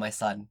call you my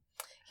son."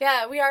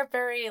 Yeah, we are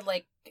very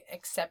like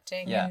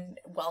accepting and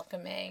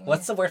welcoming.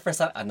 What's the word for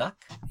son? Anak?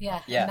 Yeah,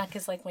 Anak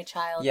is like my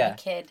child, my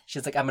kid.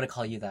 She's like, "I'm gonna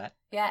call you that."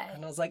 Yeah,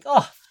 and I was like,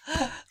 "Oh,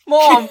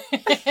 mom,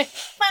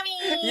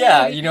 mommy."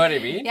 Yeah, you know what I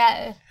mean?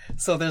 Yeah.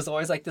 So there's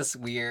always like this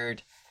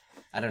weird,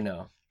 I don't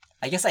know.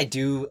 I guess I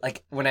do,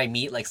 like, when I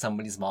meet, like,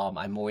 somebody's mom,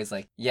 I'm always,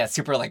 like,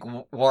 super, like,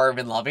 warm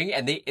and loving,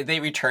 and they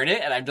return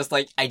it, and I'm just,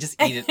 like, I just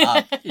eat it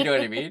up. You know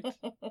what I mean?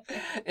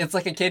 It's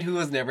like a kid who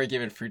was never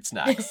given fruit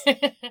snacks.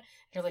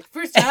 You're like,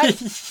 fruit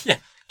snacks? Yeah.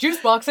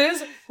 Juice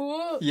boxes?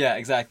 Yeah,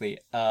 exactly.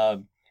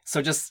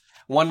 So just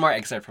one more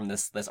excerpt from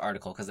this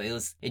article, because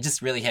it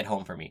just really hit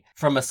home for me.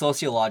 From a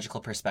sociological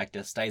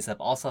perspective, studies have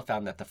also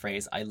found that the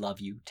phrase, I love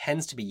you,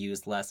 tends to be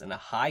used less in a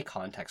high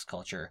context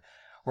culture,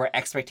 where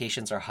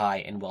expectations are high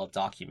and well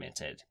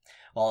documented.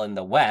 While in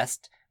the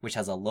West, which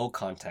has a low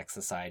context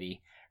society,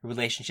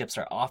 relationships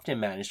are often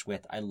managed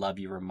with I love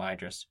you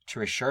reminders to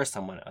reassure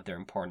someone of their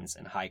importance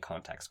in high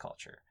context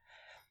culture.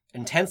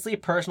 Intensely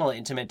personal and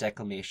intimate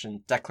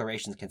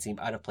declarations can seem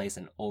out of place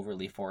and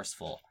overly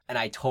forceful. And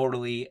I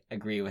totally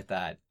agree with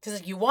that.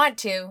 Because you want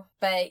to,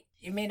 but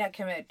you may not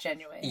come out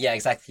genuine. Yeah,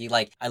 exactly.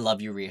 Like, I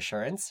love you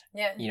reassurance.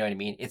 Yeah. You know what I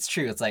mean? It's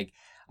true. It's like,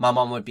 my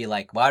mom would be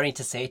like, what do I need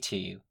to say to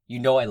you? You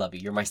know I love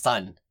you. You're my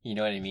son. You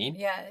know what I mean?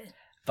 Yeah.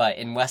 But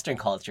in Western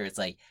culture, it's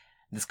like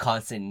this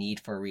constant need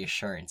for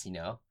reassurance, you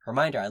know?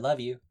 Reminder, I love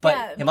you.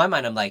 But in my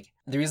mind, I'm like,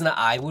 the reason that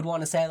I would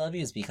want to say I love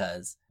you is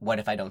because what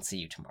if I don't see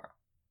you tomorrow?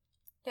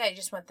 Yeah, you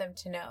just want them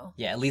to know.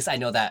 Yeah, at least I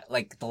know that,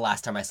 like, the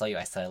last time I saw you,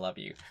 I said I love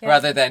you. Yeah.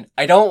 Rather than,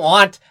 I don't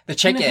want the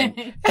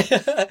chicken.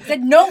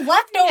 Said no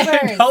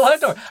leftovers. No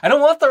leftovers. I don't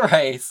want the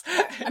rice.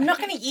 I'm not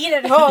going to eat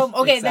at home.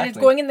 Okay, exactly. Then it's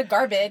going in the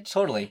garbage.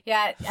 Totally.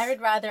 Yeah, I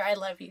would rather I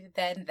love you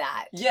than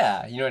that.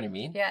 Yeah, you know what I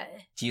mean? Yeah.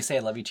 Do you say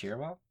I love you to your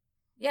mom?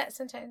 Yeah,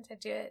 sometimes I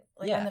do it,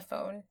 like, on the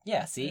phone.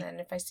 Yeah, see? And then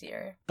if I see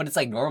her. But it's,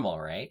 like, normal,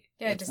 right?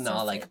 Yeah, it's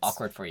not, like,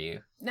 awkward for you.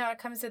 No, it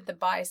comes with the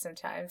bye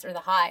sometimes, or the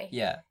hi.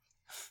 Yeah.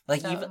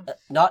 Like, so. Even,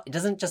 it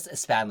doesn't just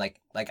span,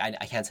 like I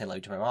can't say I love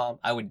you to my mom.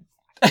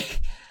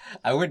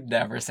 I would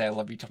never say I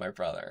love you to my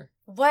brother.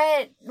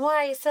 What?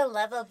 Why so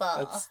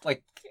lovable? It's,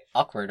 like,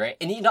 awkward, right?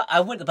 And, you know, I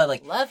would, but,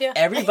 like... Love you.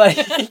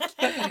 Everybody...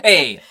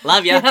 Hey,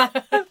 love ya.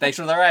 Thanks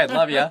for the ride.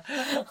 Love ya.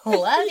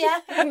 Love ya.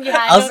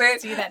 Yeah,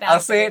 I'll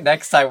say it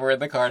next time we're in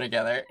the car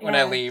together when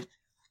I leave.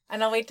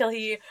 And I'll wait till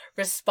he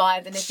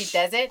responds, and if he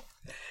does it...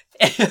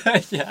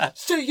 Yeah.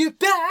 So you're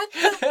back?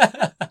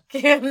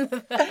 Yeah,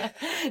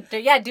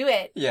 do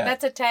it. Yeah.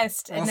 That's a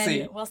test. And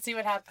we'll see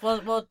what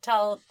happens. We'll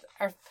tell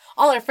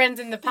all our friends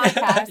in the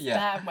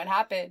podcast what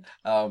happened.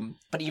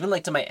 But even,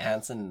 like, to my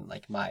aunts and,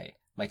 like, my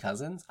my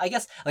cousins. I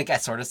guess like I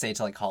sort of say it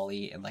to like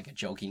Holly in like a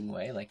joking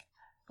way, like,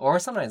 or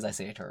sometimes I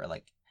say it to her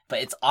like, but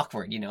it's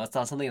awkward, you know. It's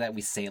not something that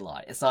we say a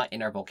lot. It's not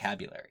in our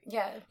vocabulary.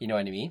 Yeah. You know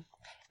what I mean?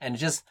 And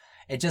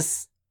it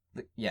just,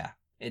 yeah.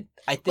 I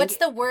think. What's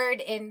the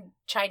word in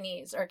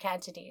Chinese or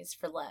Cantonese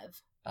for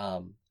love?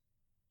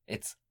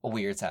 It's a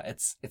weird sound.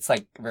 It's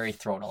like very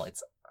throatal.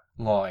 It's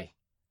ngoi.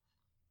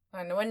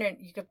 Oh, no wonder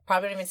you could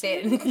probably not even say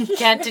it in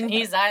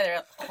Cantonese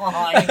either.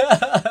 Oi.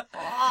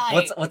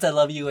 What's I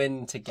love you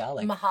in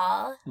Tagalog?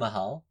 Mahal.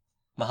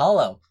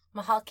 Mahalo.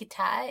 Mahal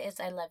kita is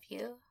I love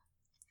you.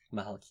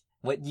 Mahal.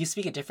 What, you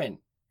speak a different.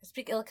 I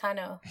speak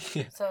Ilocano.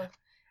 So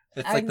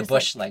It's I'm like the just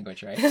bush like-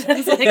 language, right?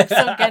 it's like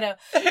so ghetto.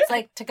 It's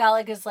like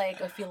Tagalog is like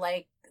if you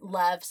like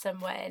love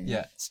someone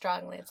Yeah.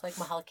 strongly, it's like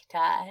mahal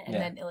kita, and Yeah.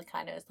 then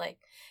Ilocano is like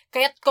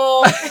kayat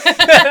ko.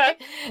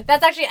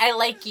 That's actually I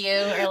like you,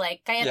 or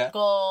like kayat Yeah.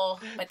 ko,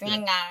 but Yeah.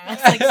 nga.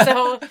 It's like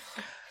so,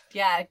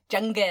 yeah,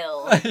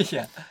 jungle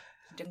Yeah.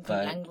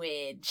 But-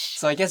 language.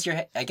 So I guess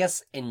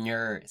in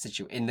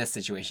in this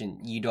situation,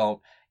 you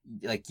don't,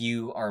 like,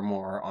 you are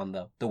more on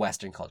the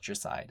Western culture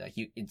side. Like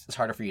it's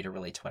harder for you to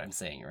relate to what I'm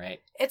saying, right?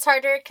 It's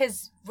harder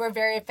because we're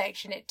very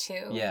affectionate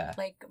too. Yeah.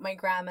 Like my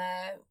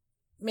grandma,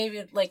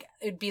 maybe like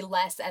it'd be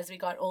less as we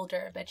got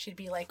older, but she'd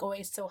be like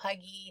always so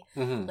huggy.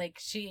 Mm-hmm. Like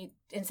she,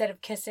 instead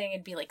of kissing,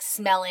 it'd be like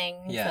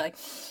smelling. Yeah. So like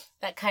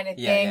that kind of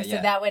Yeah, thing. yeah, So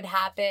yeah. that would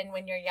happen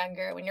when you're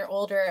younger. When you're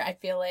older, I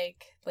feel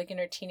like in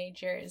our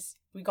teenage years,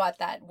 we got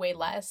that way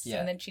less. Yeah.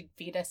 And then she'd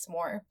feed us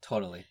more.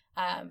 Totally.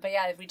 But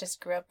yeah, we just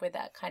grew up with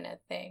that kind of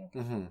thing.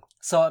 Mm-hmm.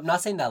 So I'm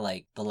not saying that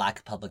like the lack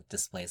of public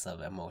displays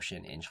of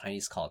emotion in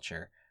Chinese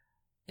culture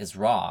is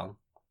wrong.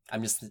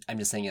 I'm just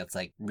saying it's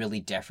like really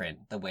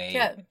different the way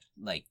Yeah.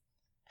 like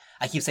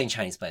I keep saying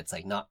Chinese, but it's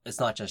like it's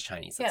not just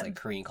Chinese. It's Yeah. like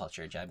Korean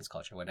culture, Japanese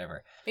culture,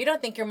 whatever. But you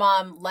don't think your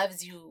mom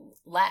loves you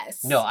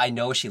less? No, I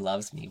know she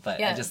loves me, but I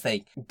Yeah. just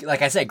think,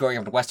 like I said, growing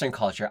up in Western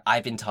culture,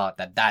 I've been taught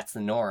that that's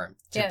the norm,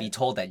 to Yeah. be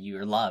told that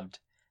you're loved,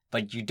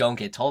 but you don't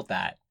get told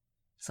that.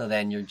 So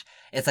then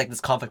it's like this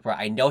conflict where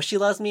I know she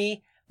loves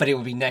me, but it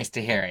would be nice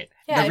to hear it.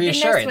 Yeah, The it'd be nice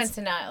reassurance. once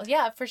in a while.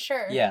 Yeah, for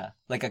sure. Yeah,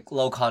 like a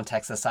low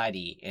context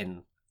society,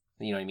 and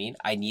you know what I mean?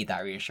 I need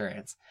that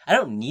reassurance. I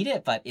don't need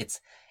it, but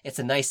it's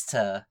a nice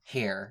to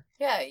hear.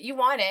 Yeah, you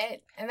want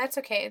it, and that's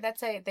okay.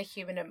 That's the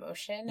human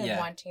emotion of Yeah.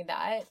 wanting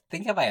that.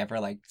 Think if I ever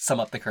like sum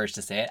up the courage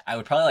to say it, I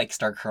would probably like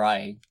start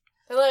crying.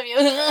 I love you.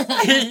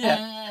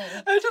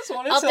 Yeah. I just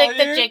want to I'll tell take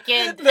the you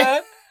chicken.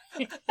 that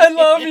I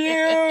love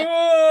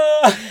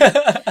you.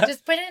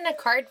 Just put it in a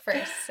card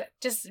first.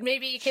 Just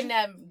maybe you can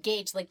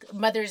gauge like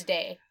Mother's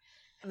Day,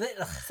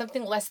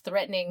 something less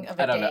threatening of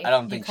a I don't know. day. I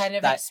don't you think kind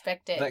of that-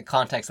 expect it. The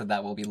context of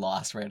that will be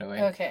lost right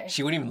away. Okay.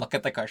 She wouldn't even look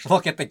at the card. She'll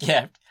look at the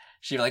gift.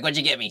 She'd be like, "What'd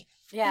you get me?"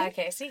 Yeah.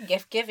 Okay. See,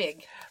 gift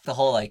giving. The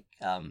whole like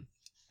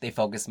they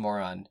focus more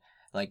on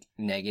like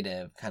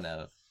negative kind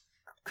of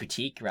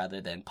critique rather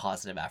than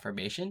positive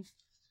affirmation.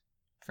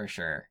 For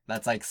sure.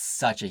 That's like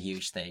such a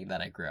huge thing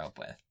that I grew up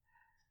with.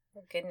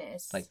 Oh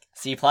goodness. Like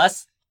C+?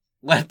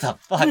 What the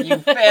fuck? You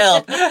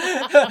failed.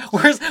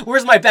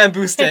 Where's my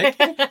bamboo stick?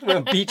 I'm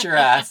gonna beat your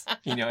ass.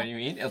 You know what I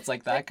mean? It's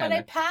like that But kind I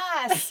of.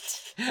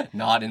 passed.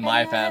 Not in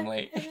my And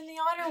family. I'm in the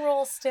honor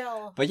roll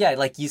still. But yeah,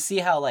 like you see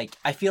how like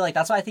I feel like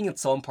that's why I think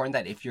it's so important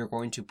that if you're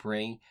going to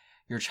bring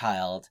your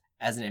child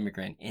as an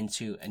immigrant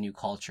into a new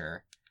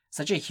culture,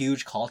 such a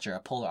huge culture, a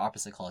polar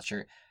opposite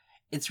culture,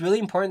 it's really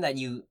important that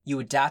you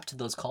adapt to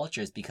those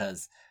cultures,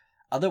 because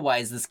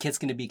otherwise this kid's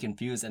going to be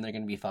confused and they're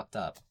going to be fucked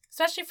up.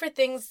 Especially for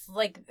things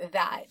like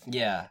that.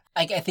 Yeah.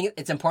 I think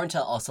it's important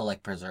to also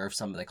like preserve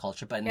some of the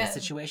culture, but in Yeah. this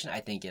situation I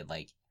think it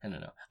like, I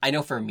don't know. I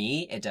know for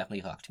me it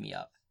definitely fucked me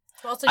up.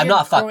 Also, I'm you're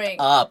not fucked growing-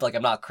 up, like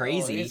I'm not Oh,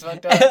 crazy. he's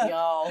fucked up,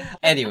 y'all.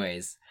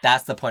 Anyways,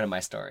 that's the point of my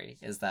story,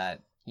 is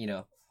that, you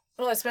know,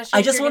 Well, especially I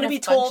if just you're want to gonna be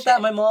told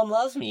that function. my mom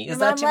loves me. Your Is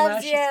mom that too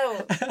loves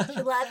much? you.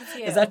 She loves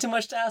you. Is that too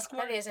much to ask for?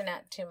 That isn't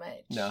that too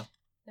much. No.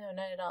 No,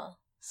 not at all.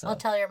 So I'll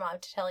tell your mom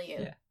to tell you.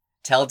 Yeah.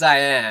 Tell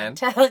Diane.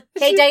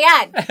 Hey,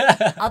 Diane,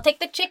 I'll take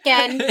the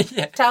chicken.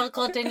 Yeah. Tell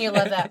Colton you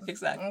love them.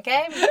 Exactly.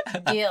 Okay?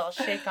 Deal.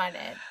 Shake on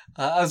it.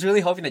 I was really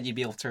hoping that you'd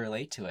be able to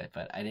relate to it,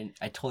 but I didn't.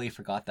 I totally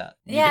forgot that.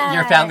 Yeah.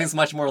 Your family's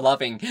much more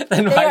loving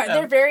than my They're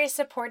family. very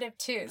supportive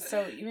too.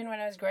 So even when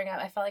I was growing up,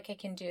 I felt like I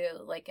can do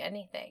like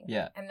anything.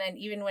 Yeah. And then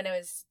even when I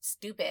was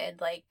stupid,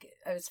 like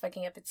I was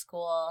fucking up at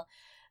school,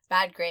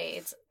 bad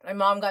grades, my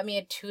mom got me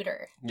a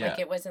tutor. Yeah. Like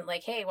it wasn't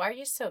like, hey, why are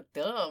you so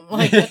dumb?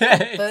 Like what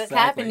the fuck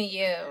happened to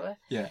you?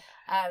 Yeah.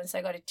 So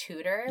I got a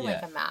tutor,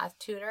 like Yeah. a math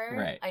tutor.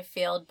 Right. I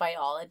failed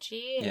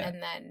biology, Yeah.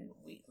 and then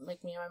me and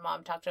my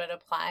mom talked about a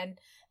plan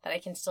that I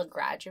can still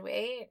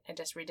graduate. I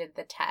just redid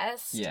the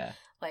test. Yeah.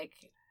 Like,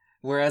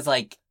 Whereas,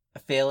 like,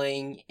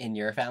 failing in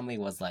your family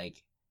was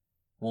like,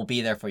 we'll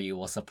be there for you,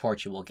 we'll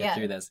support you, we'll get Yeah.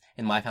 through this.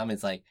 In my family,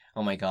 it's like,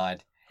 oh my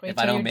god, wait if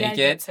I till don't your make dad it,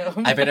 gets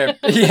home. I better,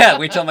 yeah,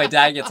 wait till my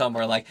dad gets home,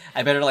 or like,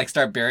 I better like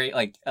start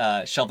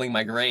shoveling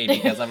my grave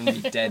because I'm gonna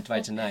be dead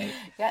by tonight.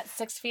 Yeah,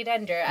 6 feet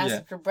under. Ask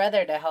Yeah. your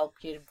brother to help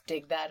you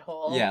dig that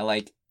hole. Yeah,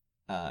 like,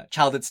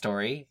 childhood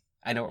story.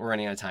 I know we're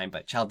running out of time,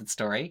 but childhood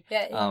story.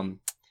 Yeah.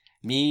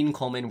 Me and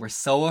Coleman were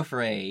so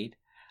afraid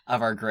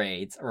of our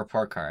grades,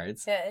 report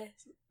cards, Yeah.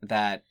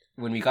 that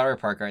when we got our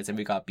report cards and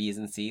we got B's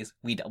and C's,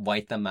 we'd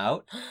white them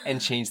out and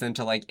change them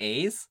to like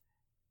A's.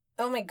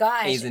 Oh my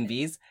gosh. A's and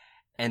B's.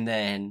 And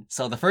then,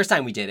 so the first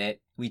time we did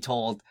it, we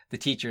told the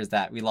teachers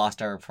that we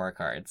lost our report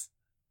cards.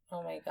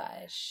 Oh my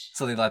gosh.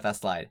 So they let that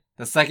slide.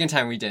 The second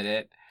time we did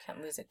it,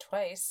 Can't lose it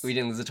twice. we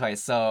didn't lose it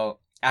twice. So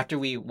after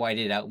we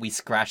whited it out, we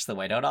scratched the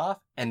whiteout off,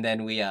 and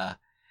then we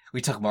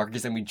took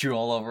markers and we drew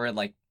all over it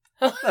like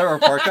the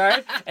report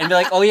card. And they're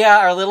like, oh yeah,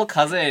 our little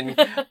cousin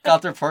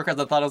got the report cards.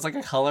 I thought it was like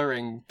a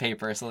coloring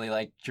paper, so they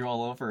like drew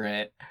all over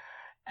it.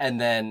 And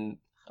then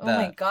Oh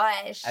my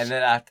gosh. And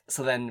then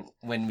so then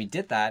when we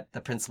did that,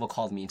 the principal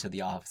called me into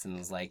the office and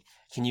was like,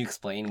 "Can you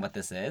explain what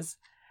this is?"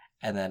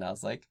 And then I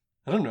was like,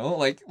 "I don't know,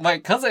 like my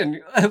cousin,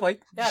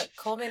 like Yeah,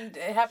 Coleman,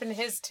 it happened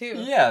to his too.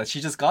 yeah,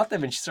 she just got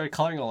them and she started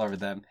coloring all over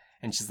them."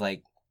 And she's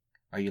like,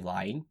 "Are you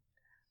lying?"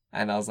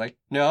 And I was like,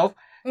 "No."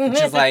 And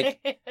she's like,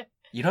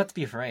 "You don't have to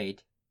be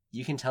afraid.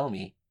 You can tell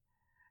me."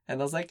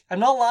 And I was like, "I'm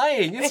not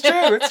lying. It's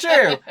true. It's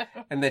true."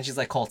 And then she's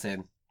like,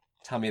 "Colton,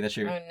 tell me the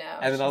truth." Oh no.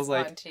 And then I was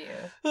like, on to you.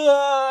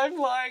 I'm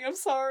lying. I'm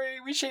sorry.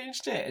 We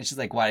changed it. And she's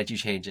like, "Why did you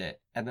change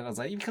it?" And then I was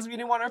like, "Because we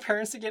didn't want our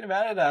parents to get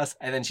mad at us."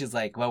 And then she's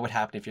like, "What would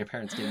happen if your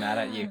parents get mad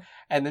at you?"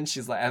 And then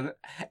she's like,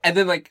 and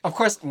then like, of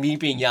course, me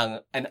being young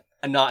and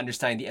not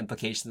understanding the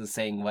implications of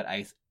saying what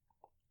I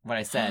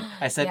said.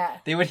 I said, Yeah.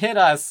 They would hit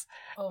us.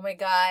 Oh my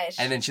gosh.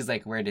 And then she's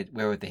like, where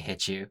would they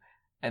hit you?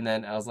 And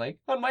then I was like,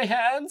 on my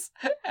hands.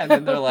 And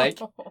then they're like,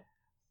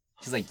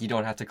 she's like, you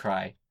don't have to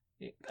cry.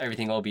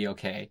 Everything will be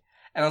okay.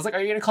 And I was like, are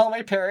you going to call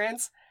my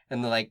parents?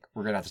 And they're like,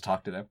 we're going to have to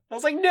talk to them. I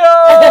was like, no!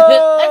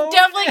 I'm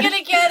definitely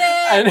going to get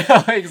it.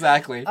 I know,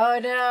 exactly. Oh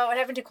no. What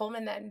happened to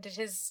Coleman then? Did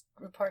his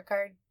report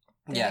card,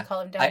 did they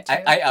call him down too?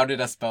 I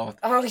outed us both.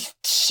 Oh,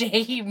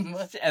 shame.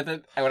 And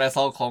then when I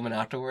saw Coleman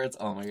afterwards,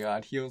 oh my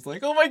god, he was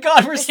like, oh my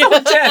god, we're so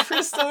dead.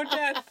 We're so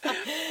dead.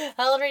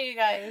 How old are you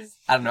guys?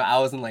 I don't know. I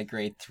was in like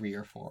grade 3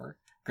 or 4.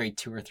 Grade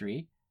 2 or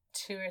 3.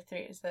 2 or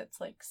 3, so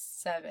that's like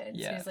 7.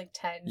 Yeah. So he's like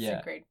 10, Yeah.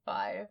 so grade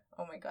 5.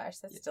 Oh my gosh,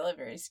 that's still a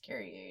very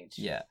scary age.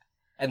 Yeah.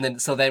 And then,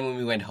 so then when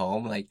we went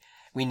home, like,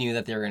 we knew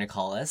that they were going to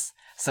call us.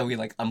 So we,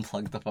 like,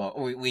 unplugged the phone.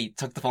 We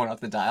took the phone off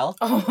the dial.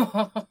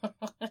 Oh.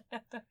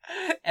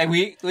 And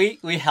we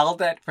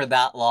held it for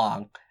that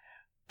long.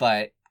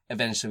 But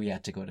eventually we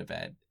had to go to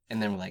bed.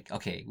 And then we're like,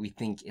 okay, we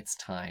think it's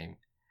time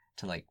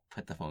to, like,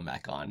 put the phone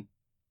back on.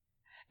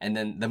 And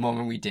then the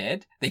moment we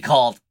did, they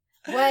called.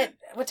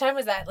 What time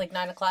was that? Like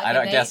 9 o'clock?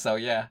 I guess so,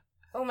 yeah.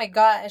 Oh my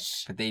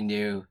gosh. But they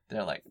knew.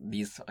 They're like,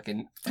 these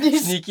fucking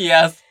sneaky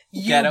ass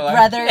You getaway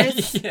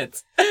brothers.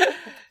 idiots.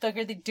 What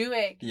are they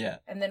doing? Yeah.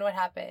 And then what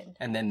happened?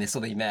 And then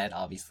they met,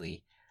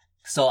 obviously.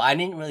 So I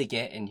didn't really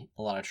get in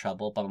a lot of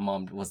trouble, but my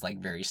mom was like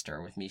very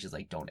stern with me. She's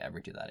like, don't ever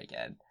do that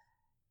again.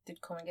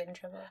 Did Coleman get in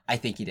trouble? I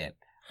think he did.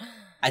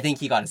 I think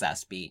he got his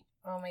ass beat.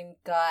 Oh my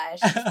gosh.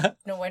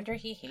 No wonder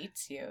he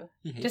hates you.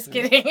 He hates Just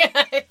me. kidding.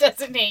 It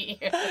doesn't hate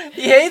you.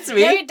 He hates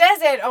me. No, he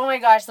doesn't. Oh my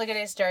gosh, look at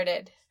it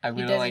started. I'm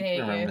He gonna doesn't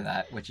hate remember you.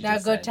 that, what you Now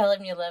just go said. tell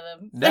him you love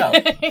him. No.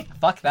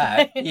 Fuck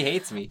that. He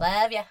hates me.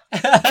 Love ya.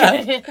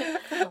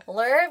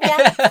 Love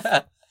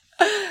ya.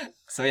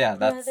 So yeah,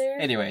 that's Brother.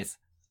 anyways.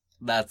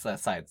 That's a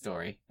side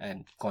story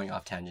and going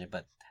off tangent,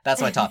 but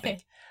that's my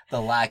topic.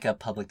 The lack of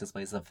public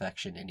displays of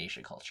affection in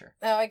Asian culture.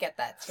 Oh, I get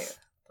that too.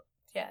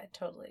 Yeah,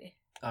 totally.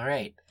 All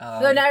right.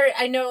 So now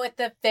I know what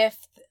the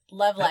 5th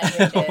love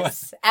language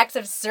is. Acts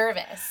of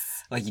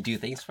service. Like you do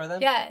things for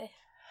them? Yeah.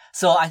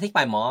 So I think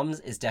my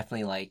mom's is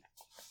definitely like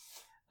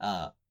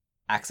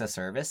acts of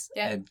service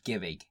Yeah. and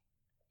giving.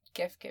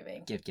 Gift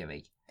giving. Gift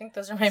giving. I think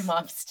those are my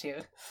mom's too.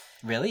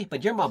 Really?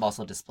 But your mom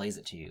also displays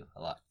it to you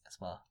a lot as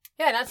well.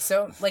 Yeah, not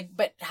so like,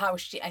 but how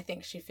I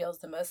think she feels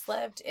the most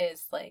loved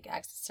is like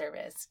acts of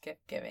service,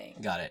 gift giving.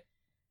 Got it.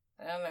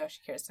 I don't know if she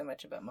cares so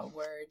much about my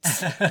words.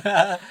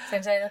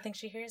 Sometimes I don't think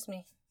she hears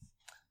me.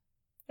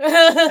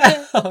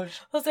 Oh,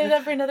 We'll save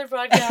that for another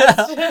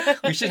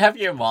podcast. we should have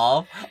your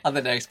mom on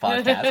the next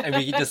podcast and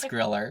we can just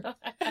grill her.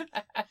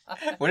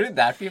 Wouldn't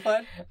that be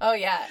fun? Oh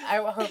yeah, I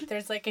hope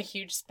there's like a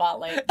huge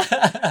spotlight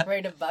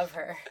right above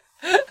her.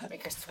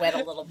 Make her sweat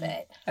a little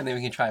bit. And then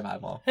we can try my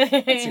mom.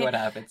 See what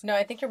happens. No,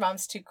 I think your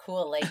mom's too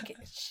cool. Like,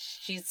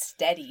 she's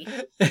steady.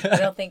 I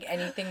don't think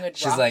anything would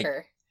She's rock like,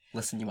 her.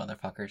 Listen, you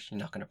motherfuckers, you're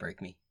not going to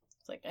break me.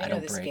 It's like, I I know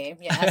don't this break. game.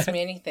 Yeah, ask me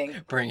anything.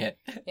 Bring it.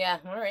 Yeah,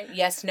 all right.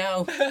 Yes,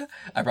 no.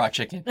 I brought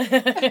chicken.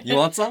 You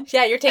want some?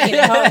 Yeah, you're taking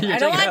it home. You're I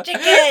don't taking want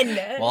it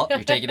chicken. Well,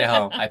 you're taking it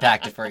home. I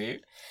packed it for you.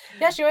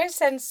 Yeah, she always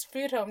sends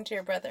food home to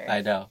your brother.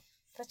 I know.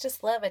 That's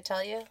just love, I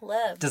tell you.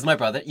 Love. Does my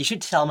brother, you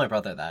should tell my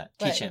brother that.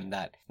 What? Teach him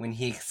that when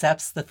he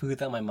accepts the food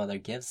that my mother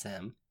gives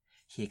him,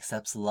 he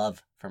accepts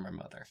love from her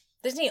mother.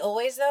 Doesn't he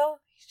always, though?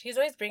 She's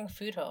always bringing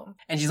food home.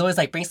 And she's always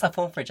like, bring stuff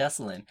home for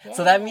Jesselyn.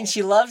 So that means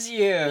she loves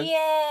you.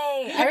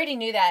 Yay! I already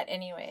knew that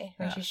anyway,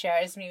 when Yeah. she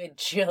showers me with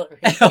jewelry.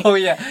 Oh,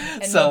 yeah.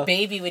 And So, my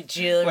baby with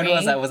jewelry. when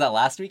was that? Was that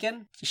last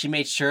weekend? She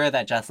made sure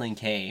that Jesselyn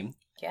came.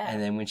 Yeah.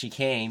 And then when she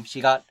came, she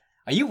got...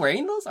 Are you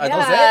wearing those? Are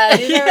yeah, those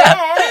these it?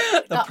 are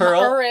it. The Got my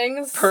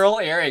earrings. pearl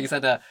earrings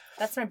and a...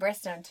 That's my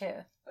birthstone, too.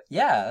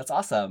 Yeah, that's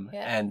awesome.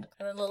 Yeah. And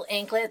And the little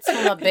anklets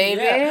from a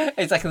baby. yeah,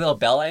 it's like a little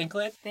bell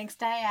anklet. Thanks,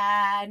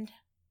 Diane.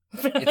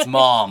 It's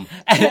mom.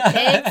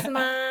 Thanks,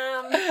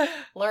 Mom.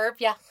 Lurp,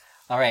 yeah.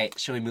 All right,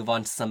 shall we move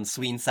on to some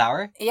sweet and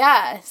sour?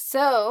 Yeah,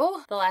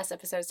 so the last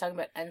episode was talking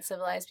about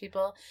uncivilized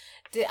people.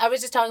 I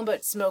was just talking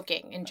about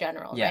smoking in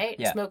general, Yeah, right?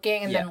 yeah,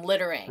 Smoking and then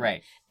littering.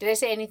 Right. Did I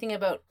say anything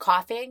about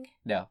coughing?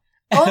 No.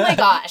 Oh my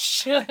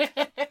gosh. How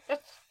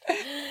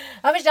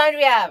much time do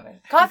we have?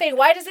 Coughing.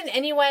 Why doesn't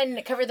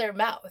anyone cover their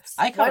mouths?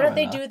 I cover Why don't my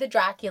they mouth. do the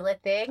Dracula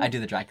thing? I do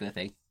the Dracula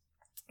thing.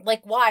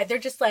 Like, why? They're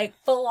just like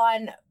full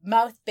on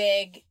mouth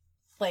big,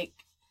 like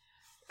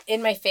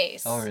in my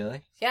face. Oh,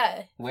 really?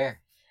 Yeah. Where?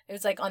 It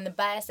was like on the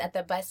bus, at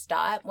the bus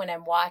stop, when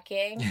I'm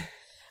walking,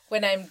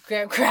 when I'm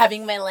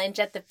grabbing my lunch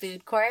at the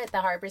food court,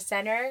 the Harbor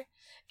Center.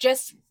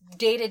 Just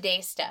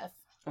day-to-day stuff.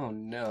 Oh,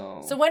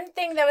 no. So one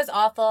thing that was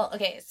awful,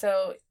 okay,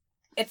 so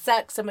it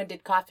sucks someone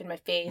did cough in my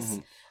face,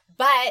 Mhm.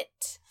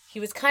 but he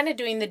was kind of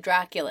doing the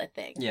Dracula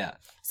thing. Yeah.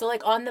 So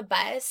like on the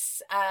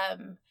bus,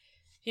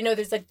 you know,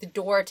 there's like the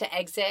door to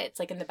exit, it's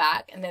like in the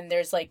back, and then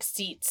there's like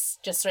seats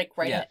just like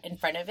right in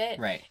front of it.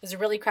 Right. It was a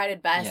really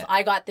crowded bus. Yeah.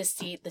 I got this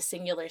seat, the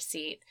singular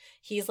seat.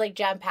 He's like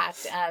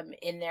jam-packed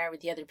in there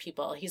with the other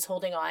people. He's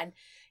holding on.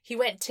 He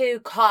went to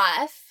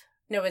cough.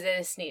 No, was it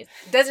a sneeze?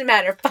 Doesn't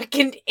matter.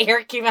 Fucking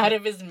air came out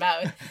of his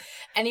mouth.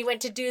 And he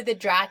went to do the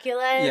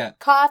Dracula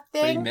cough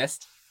But thing. you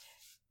missed?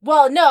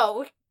 Well,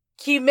 no.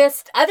 He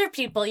missed other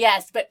people,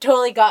 yes, but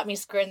totally got me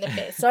square in the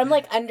face. So I'm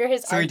like under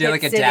his So he armpit did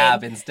like a sitting.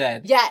 dab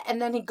instead. Yeah,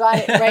 and then he got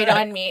it right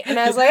on me. And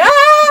I was like,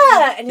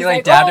 ah! And he's He like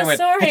like, dabbed oh, and went,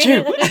 sorry.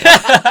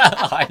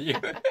 "Achoo!" on you.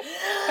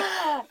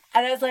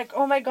 And I was like,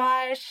 oh my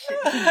gosh,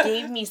 he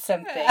gave me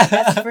something.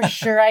 That's for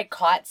sure I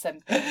caught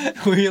something.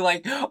 Were you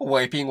like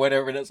wiping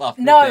whatever it is off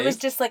your No, face? it was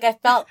just like I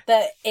felt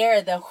the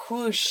air, the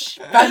whoosh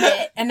from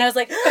it. And I was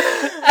like,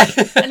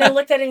 and I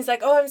looked at him, he's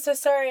like, oh, I'm so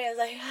sorry. I was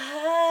like,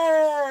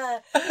 ah.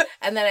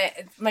 And then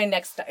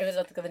it was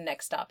like the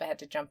next stop, I had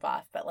to jump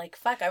off. But like,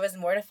 fuck, I was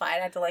mortified.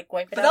 I had to like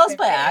wipe it But off that was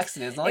my by face.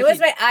 accident. It's not It like was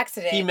by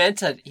accident. He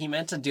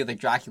meant to do the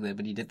Dracula,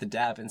 but he did the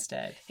dab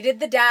instead. He did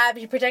the dab.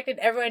 He protected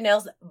everyone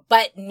else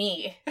but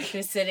me,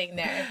 who's sitting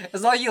there.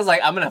 It's not like he was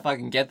like, I'm gonna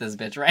fucking get this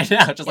bitch right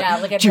now. Just Yeah,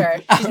 like, look at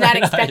her. She's not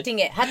expecting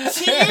it.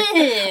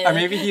 Achoo! Or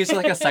maybe he's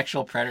like a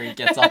sexual predator. He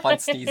gets off on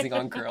sneezing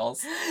on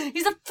girls.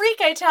 He's a freak,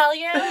 I tell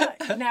you.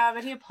 No,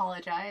 but he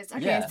apologized.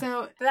 Okay, Yeah.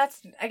 so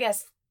that's, I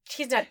guess,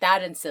 he's not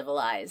that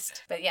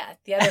uncivilized. But yeah,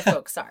 the other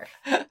folks are.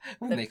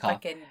 When The they cough.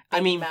 fucking I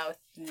big mean, mouth,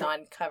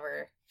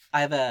 non-cover.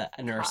 I have a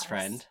nurse Coughs.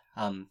 friend,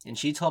 and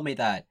she told me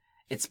that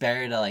it's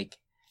better to like,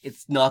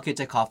 it's not good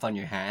to cough on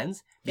your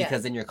hands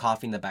because then you're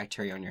coughing the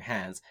bacteria on your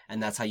hands,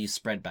 and that's how you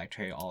spread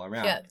bacteria all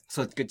around. Yeah.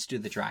 So it's good to do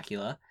the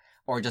Dracula,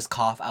 or just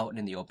cough out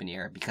in the open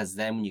air, because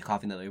then when you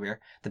cough in the open air,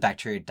 the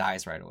bacteria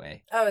dies right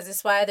away. Oh, is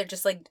this why they're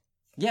just like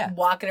Yeah,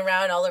 walking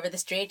around all over the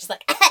street, just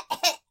like,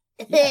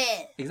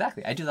 yeah,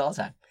 exactly. I do that all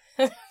the time.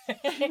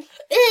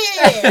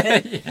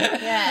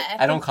 Yeah,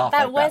 I don't cough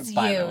that like was that,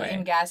 by the you way.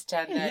 in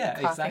Gastown, then, Yeah,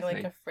 coughing exactly.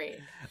 like a freak.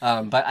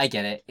 But I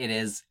get it. It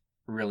is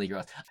really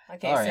gross.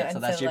 Okay, All right, so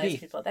that's your uncivilized beef.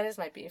 people. That is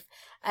my beef.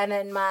 And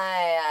then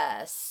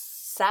my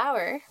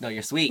sour. No,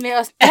 you're sweet.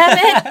 No,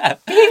 damn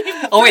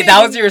it! Oh wait,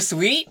 that was your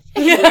sweet?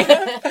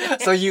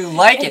 It's So you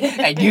like it.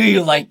 I knew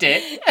you liked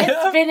it.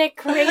 been a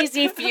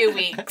crazy few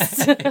weeks.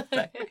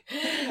 Exactly.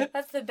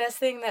 That's the best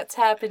thing that's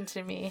happened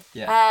to me.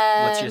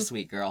 Yeah. What's your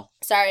sweet, girl?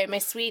 Sorry, my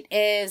sweet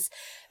is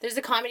there's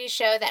a comedy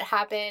show that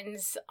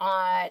happens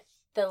on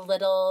the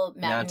Little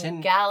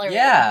Mountain Gallery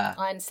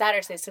on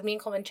Saturday. So me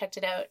and Coleman checked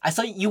it out. I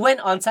saw you went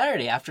on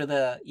Saturday after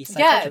the East Side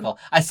Yeah. Festival.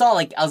 I saw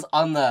like I was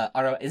on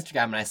our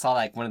Instagram and I saw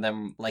like one of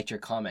them liked your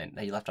comment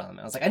that you left on them.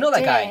 I was like, I know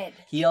that guy.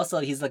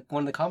 did. He's like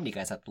one of the comedy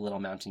guys at the Little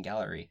Mountain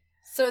Gallery.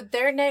 So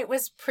their night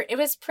was it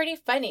was pretty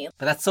funny.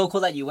 But that's so cool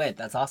that you went.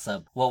 That's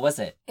awesome. What was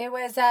it? It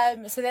was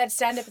so they had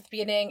stand up at the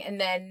beginning and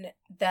then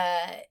the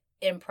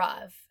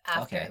improv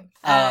after.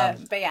 Okay.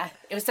 But yeah,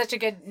 it was such a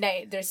good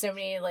night. There's so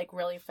many like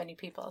really funny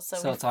people.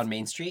 So It's on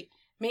Main Street?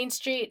 Main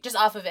Street, just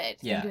off of it.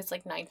 I Yeah. think it was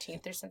like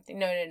 19th or something.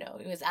 No.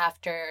 It was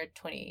after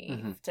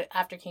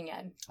after King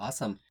Ed.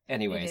 Awesome. It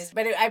Anyways. is.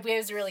 But it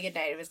was a really good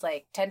night. It was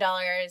like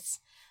 $10.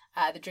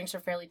 The drinks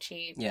were fairly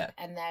cheap. Yeah.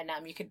 And then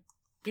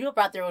people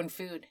brought their own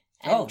food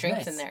and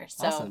drinks nice. in there.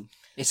 So Awesome.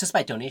 It's just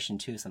by donation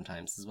too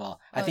sometimes as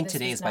well. I Oh, think this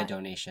today is is by not-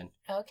 donation.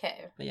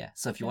 okay, But yeah,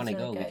 so if you That's want to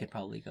really go, we good. could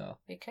probably go.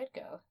 we could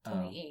go. It's Um,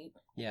 only 8.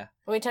 Yeah.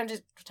 What time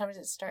does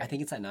it start? I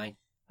think it's at 9.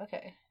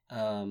 Okay.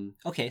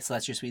 Okay, so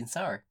that's your sweet and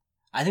sour.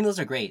 I think those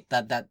are great.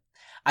 That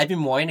I've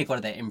been wanting to go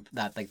to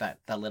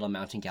that Little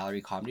Mountain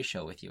Gallery comedy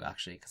show with you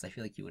actually, because I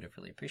feel like you would have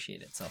really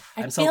appreciated it. So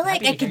I I'm so feel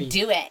like happy I to hear could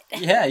you- do it.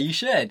 Yeah, you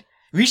should.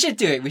 We should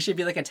do it. We should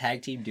be like a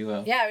tag team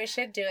duo. Yeah, we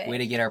should do it. Way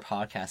to get our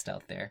podcast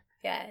out there.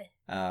 Yeah.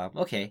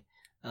 Okay.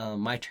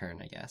 My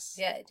turn, I guess.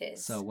 Yeah, it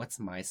is. So what's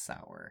my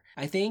sour?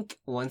 I think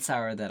one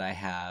sour that I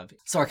have.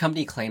 So our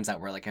company claims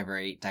that we're like a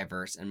very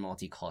diverse and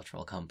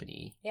multicultural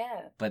company,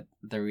 Yeah. but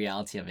the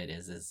reality of it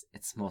is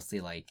it's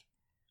mostly like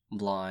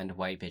blonde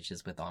white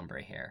bitches with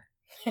ombre hair.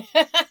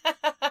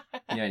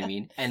 You know what I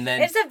mean? And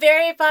then It's a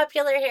very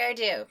popular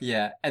hairdo.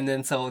 yeah, and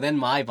then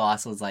my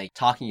boss was like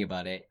talking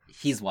about it.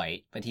 He's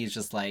white, but he's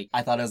just like,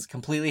 I thought it was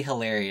completely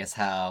hilarious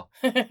how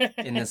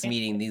in this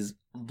meeting these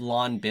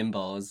blonde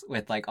bimbos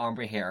with like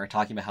ombre hair are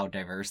talking about how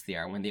diverse they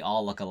are when they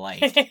all look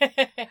alike.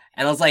 And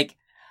I was like,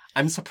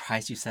 I'm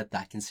surprised you said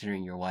that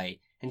considering you're white.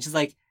 And he's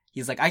like,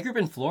 I grew up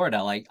in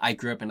Florida. Like, I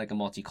grew up in like a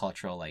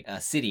multicultural like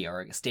a city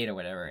or a state or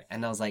whatever.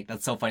 And I was like,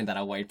 that's so funny that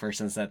a white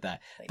person said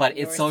that. Like, but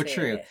you it's were so saying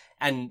true. it.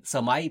 And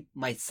so my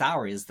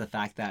sour is the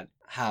fact that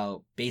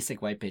how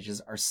basic white bitches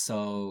are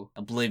so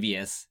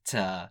oblivious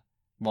to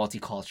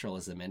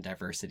multiculturalism and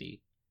diversity.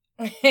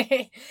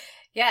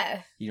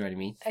 Yeah, You know what I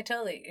mean? I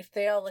totally. If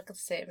they all look the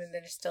same and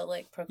they're still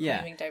like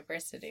proclaiming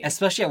diversity.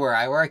 Especially where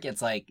I work,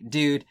 it's like,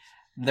 dude,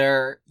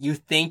 you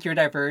think you're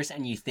diverse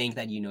and you think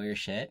that you know your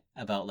shit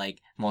about like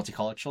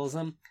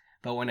multiculturalism,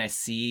 but when I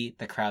see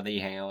the crowd that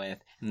you hang out with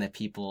and the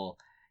people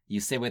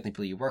you sit with and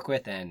people you work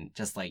with and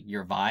just like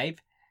your vibe,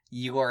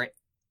 you are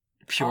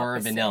pure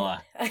Opposite.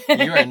 vanilla.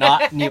 You are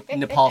not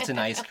Neapolitan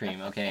ice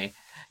cream, okay?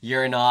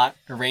 You're not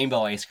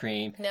rainbow ice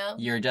cream. No.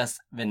 You're just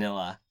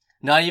vanilla.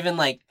 Not even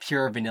like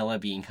pure vanilla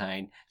being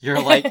kind.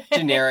 You're like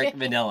generic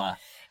vanilla.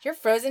 You're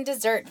frozen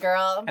dessert,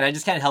 girl. And I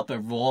just can't help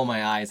but roll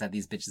my eyes at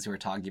these bitches who are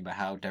talking about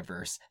how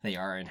diverse they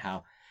are and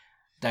how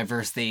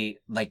diverse they,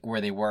 like,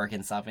 where they work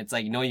and stuff. It's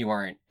like, no, you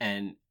aren't.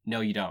 And no,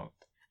 you don't.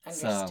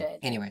 Understood. So,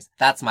 anyways,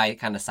 that's my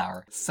kind of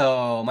sour.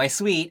 So, my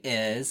sweet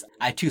is,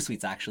 I have two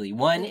sweets actually.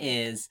 One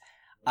is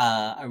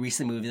a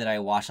recent movie that I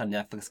watched on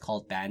Netflix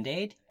called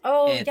Band-Aid.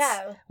 Oh, It's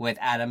yeah. with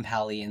Adam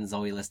Pally and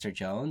Zoe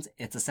Lister-Jones.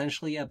 It's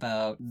essentially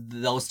about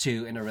those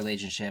two in a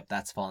relationship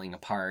that's falling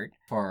apart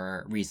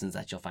for reasons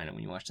that you'll find out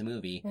when you watch the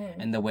movie.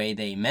 And the way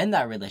they mend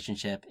that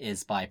relationship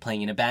is by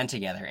playing in a band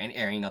together and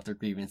airing out their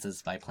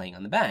grievances by playing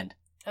on the band.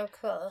 Oh,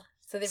 cool.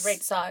 So they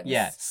write songs.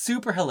 Yeah,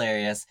 super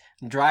hilarious,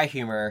 dry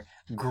humor,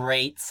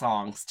 great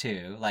songs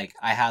too. Like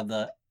I have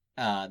the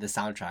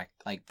soundtrack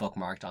like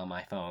bookmarked on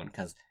my phone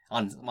because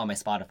on my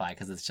Spotify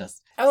because it's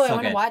just Oh, so I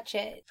want to good. watch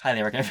it.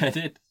 Highly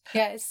recommended.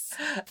 Yes.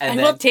 And I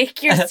then will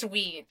take your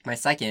sweet. my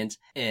second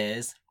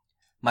is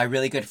my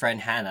really good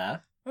friend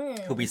Hannah,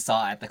 who we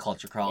saw at the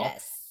Culture Crawl.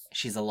 Yes.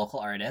 She's a local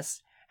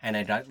artist, and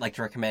I'd like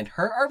to recommend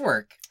her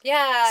artwork.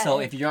 Yeah. So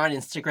if you're on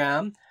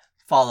Instagram,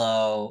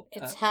 follow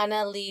It's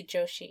Hannah Lee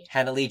Joshi.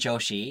 Hannah Lee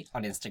Joshi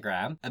on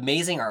Instagram.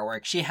 Amazing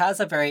artwork. She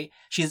has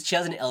she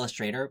has an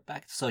illustrator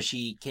back, so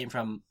she came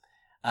from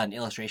an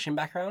illustration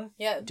background,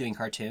 Yeah. doing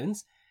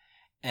cartoons.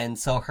 And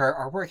so her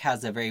artwork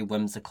has a very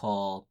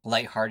whimsical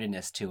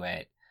lightheartedness to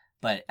it.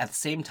 But at the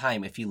same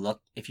time, if you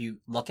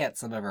look at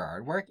some of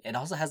her artwork, it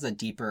also has a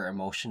deeper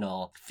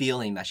emotional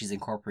feeling that she's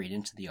incorporated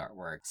into the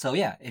artwork. So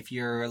yeah, if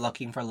you're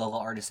looking for a local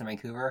artist in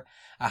Vancouver,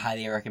 I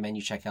highly recommend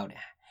you check out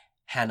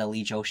Hannah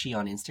Lee Joshi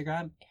on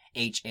Instagram.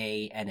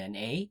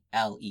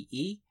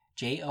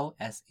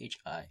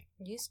 HANNALEEJOSHI.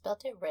 You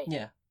spelled it right.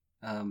 Yeah.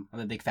 I'm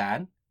a big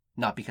fan.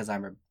 Not because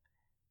I'm a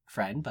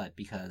friend, but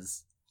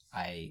because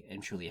I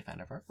am truly a fan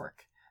of her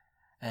work.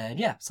 And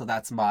yeah, so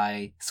that's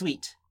my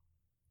sweet.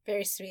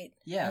 Very sweet.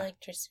 Yeah. I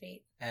liked her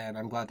sweet. And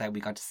I'm glad that we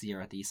got to see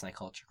her at the Eastside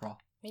Culture Crawl.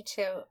 Me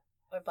too.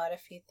 I bought a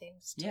few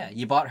things too. Yeah,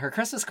 you bought her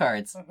Christmas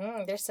cards.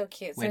 They're so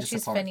cute. Way So to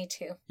she's support. funny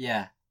too.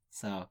 Yeah.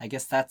 So I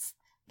guess that's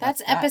That's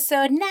that.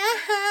 episode 9.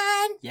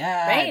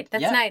 Yeah. Right?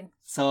 That's yeah. 9.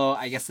 So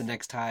I guess the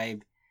next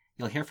time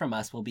you'll hear from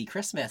us will be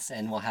Christmas,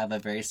 and we'll have a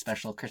very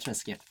special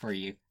Christmas gift for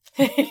you.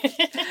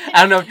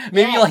 I don't know.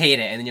 Maybe Yeah. you'll hate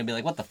it, and then you'll be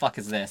like, "What the fuck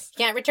is this?"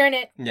 Can't return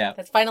it. Yeah.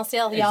 That's final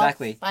sale, y'all.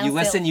 Exactly. Final You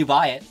sale. listen, you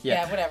buy it.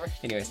 Yeah, whatever.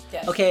 Anyways.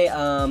 Yeah. Okay.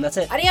 That's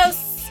it.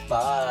 Adios.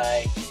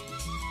 Bye.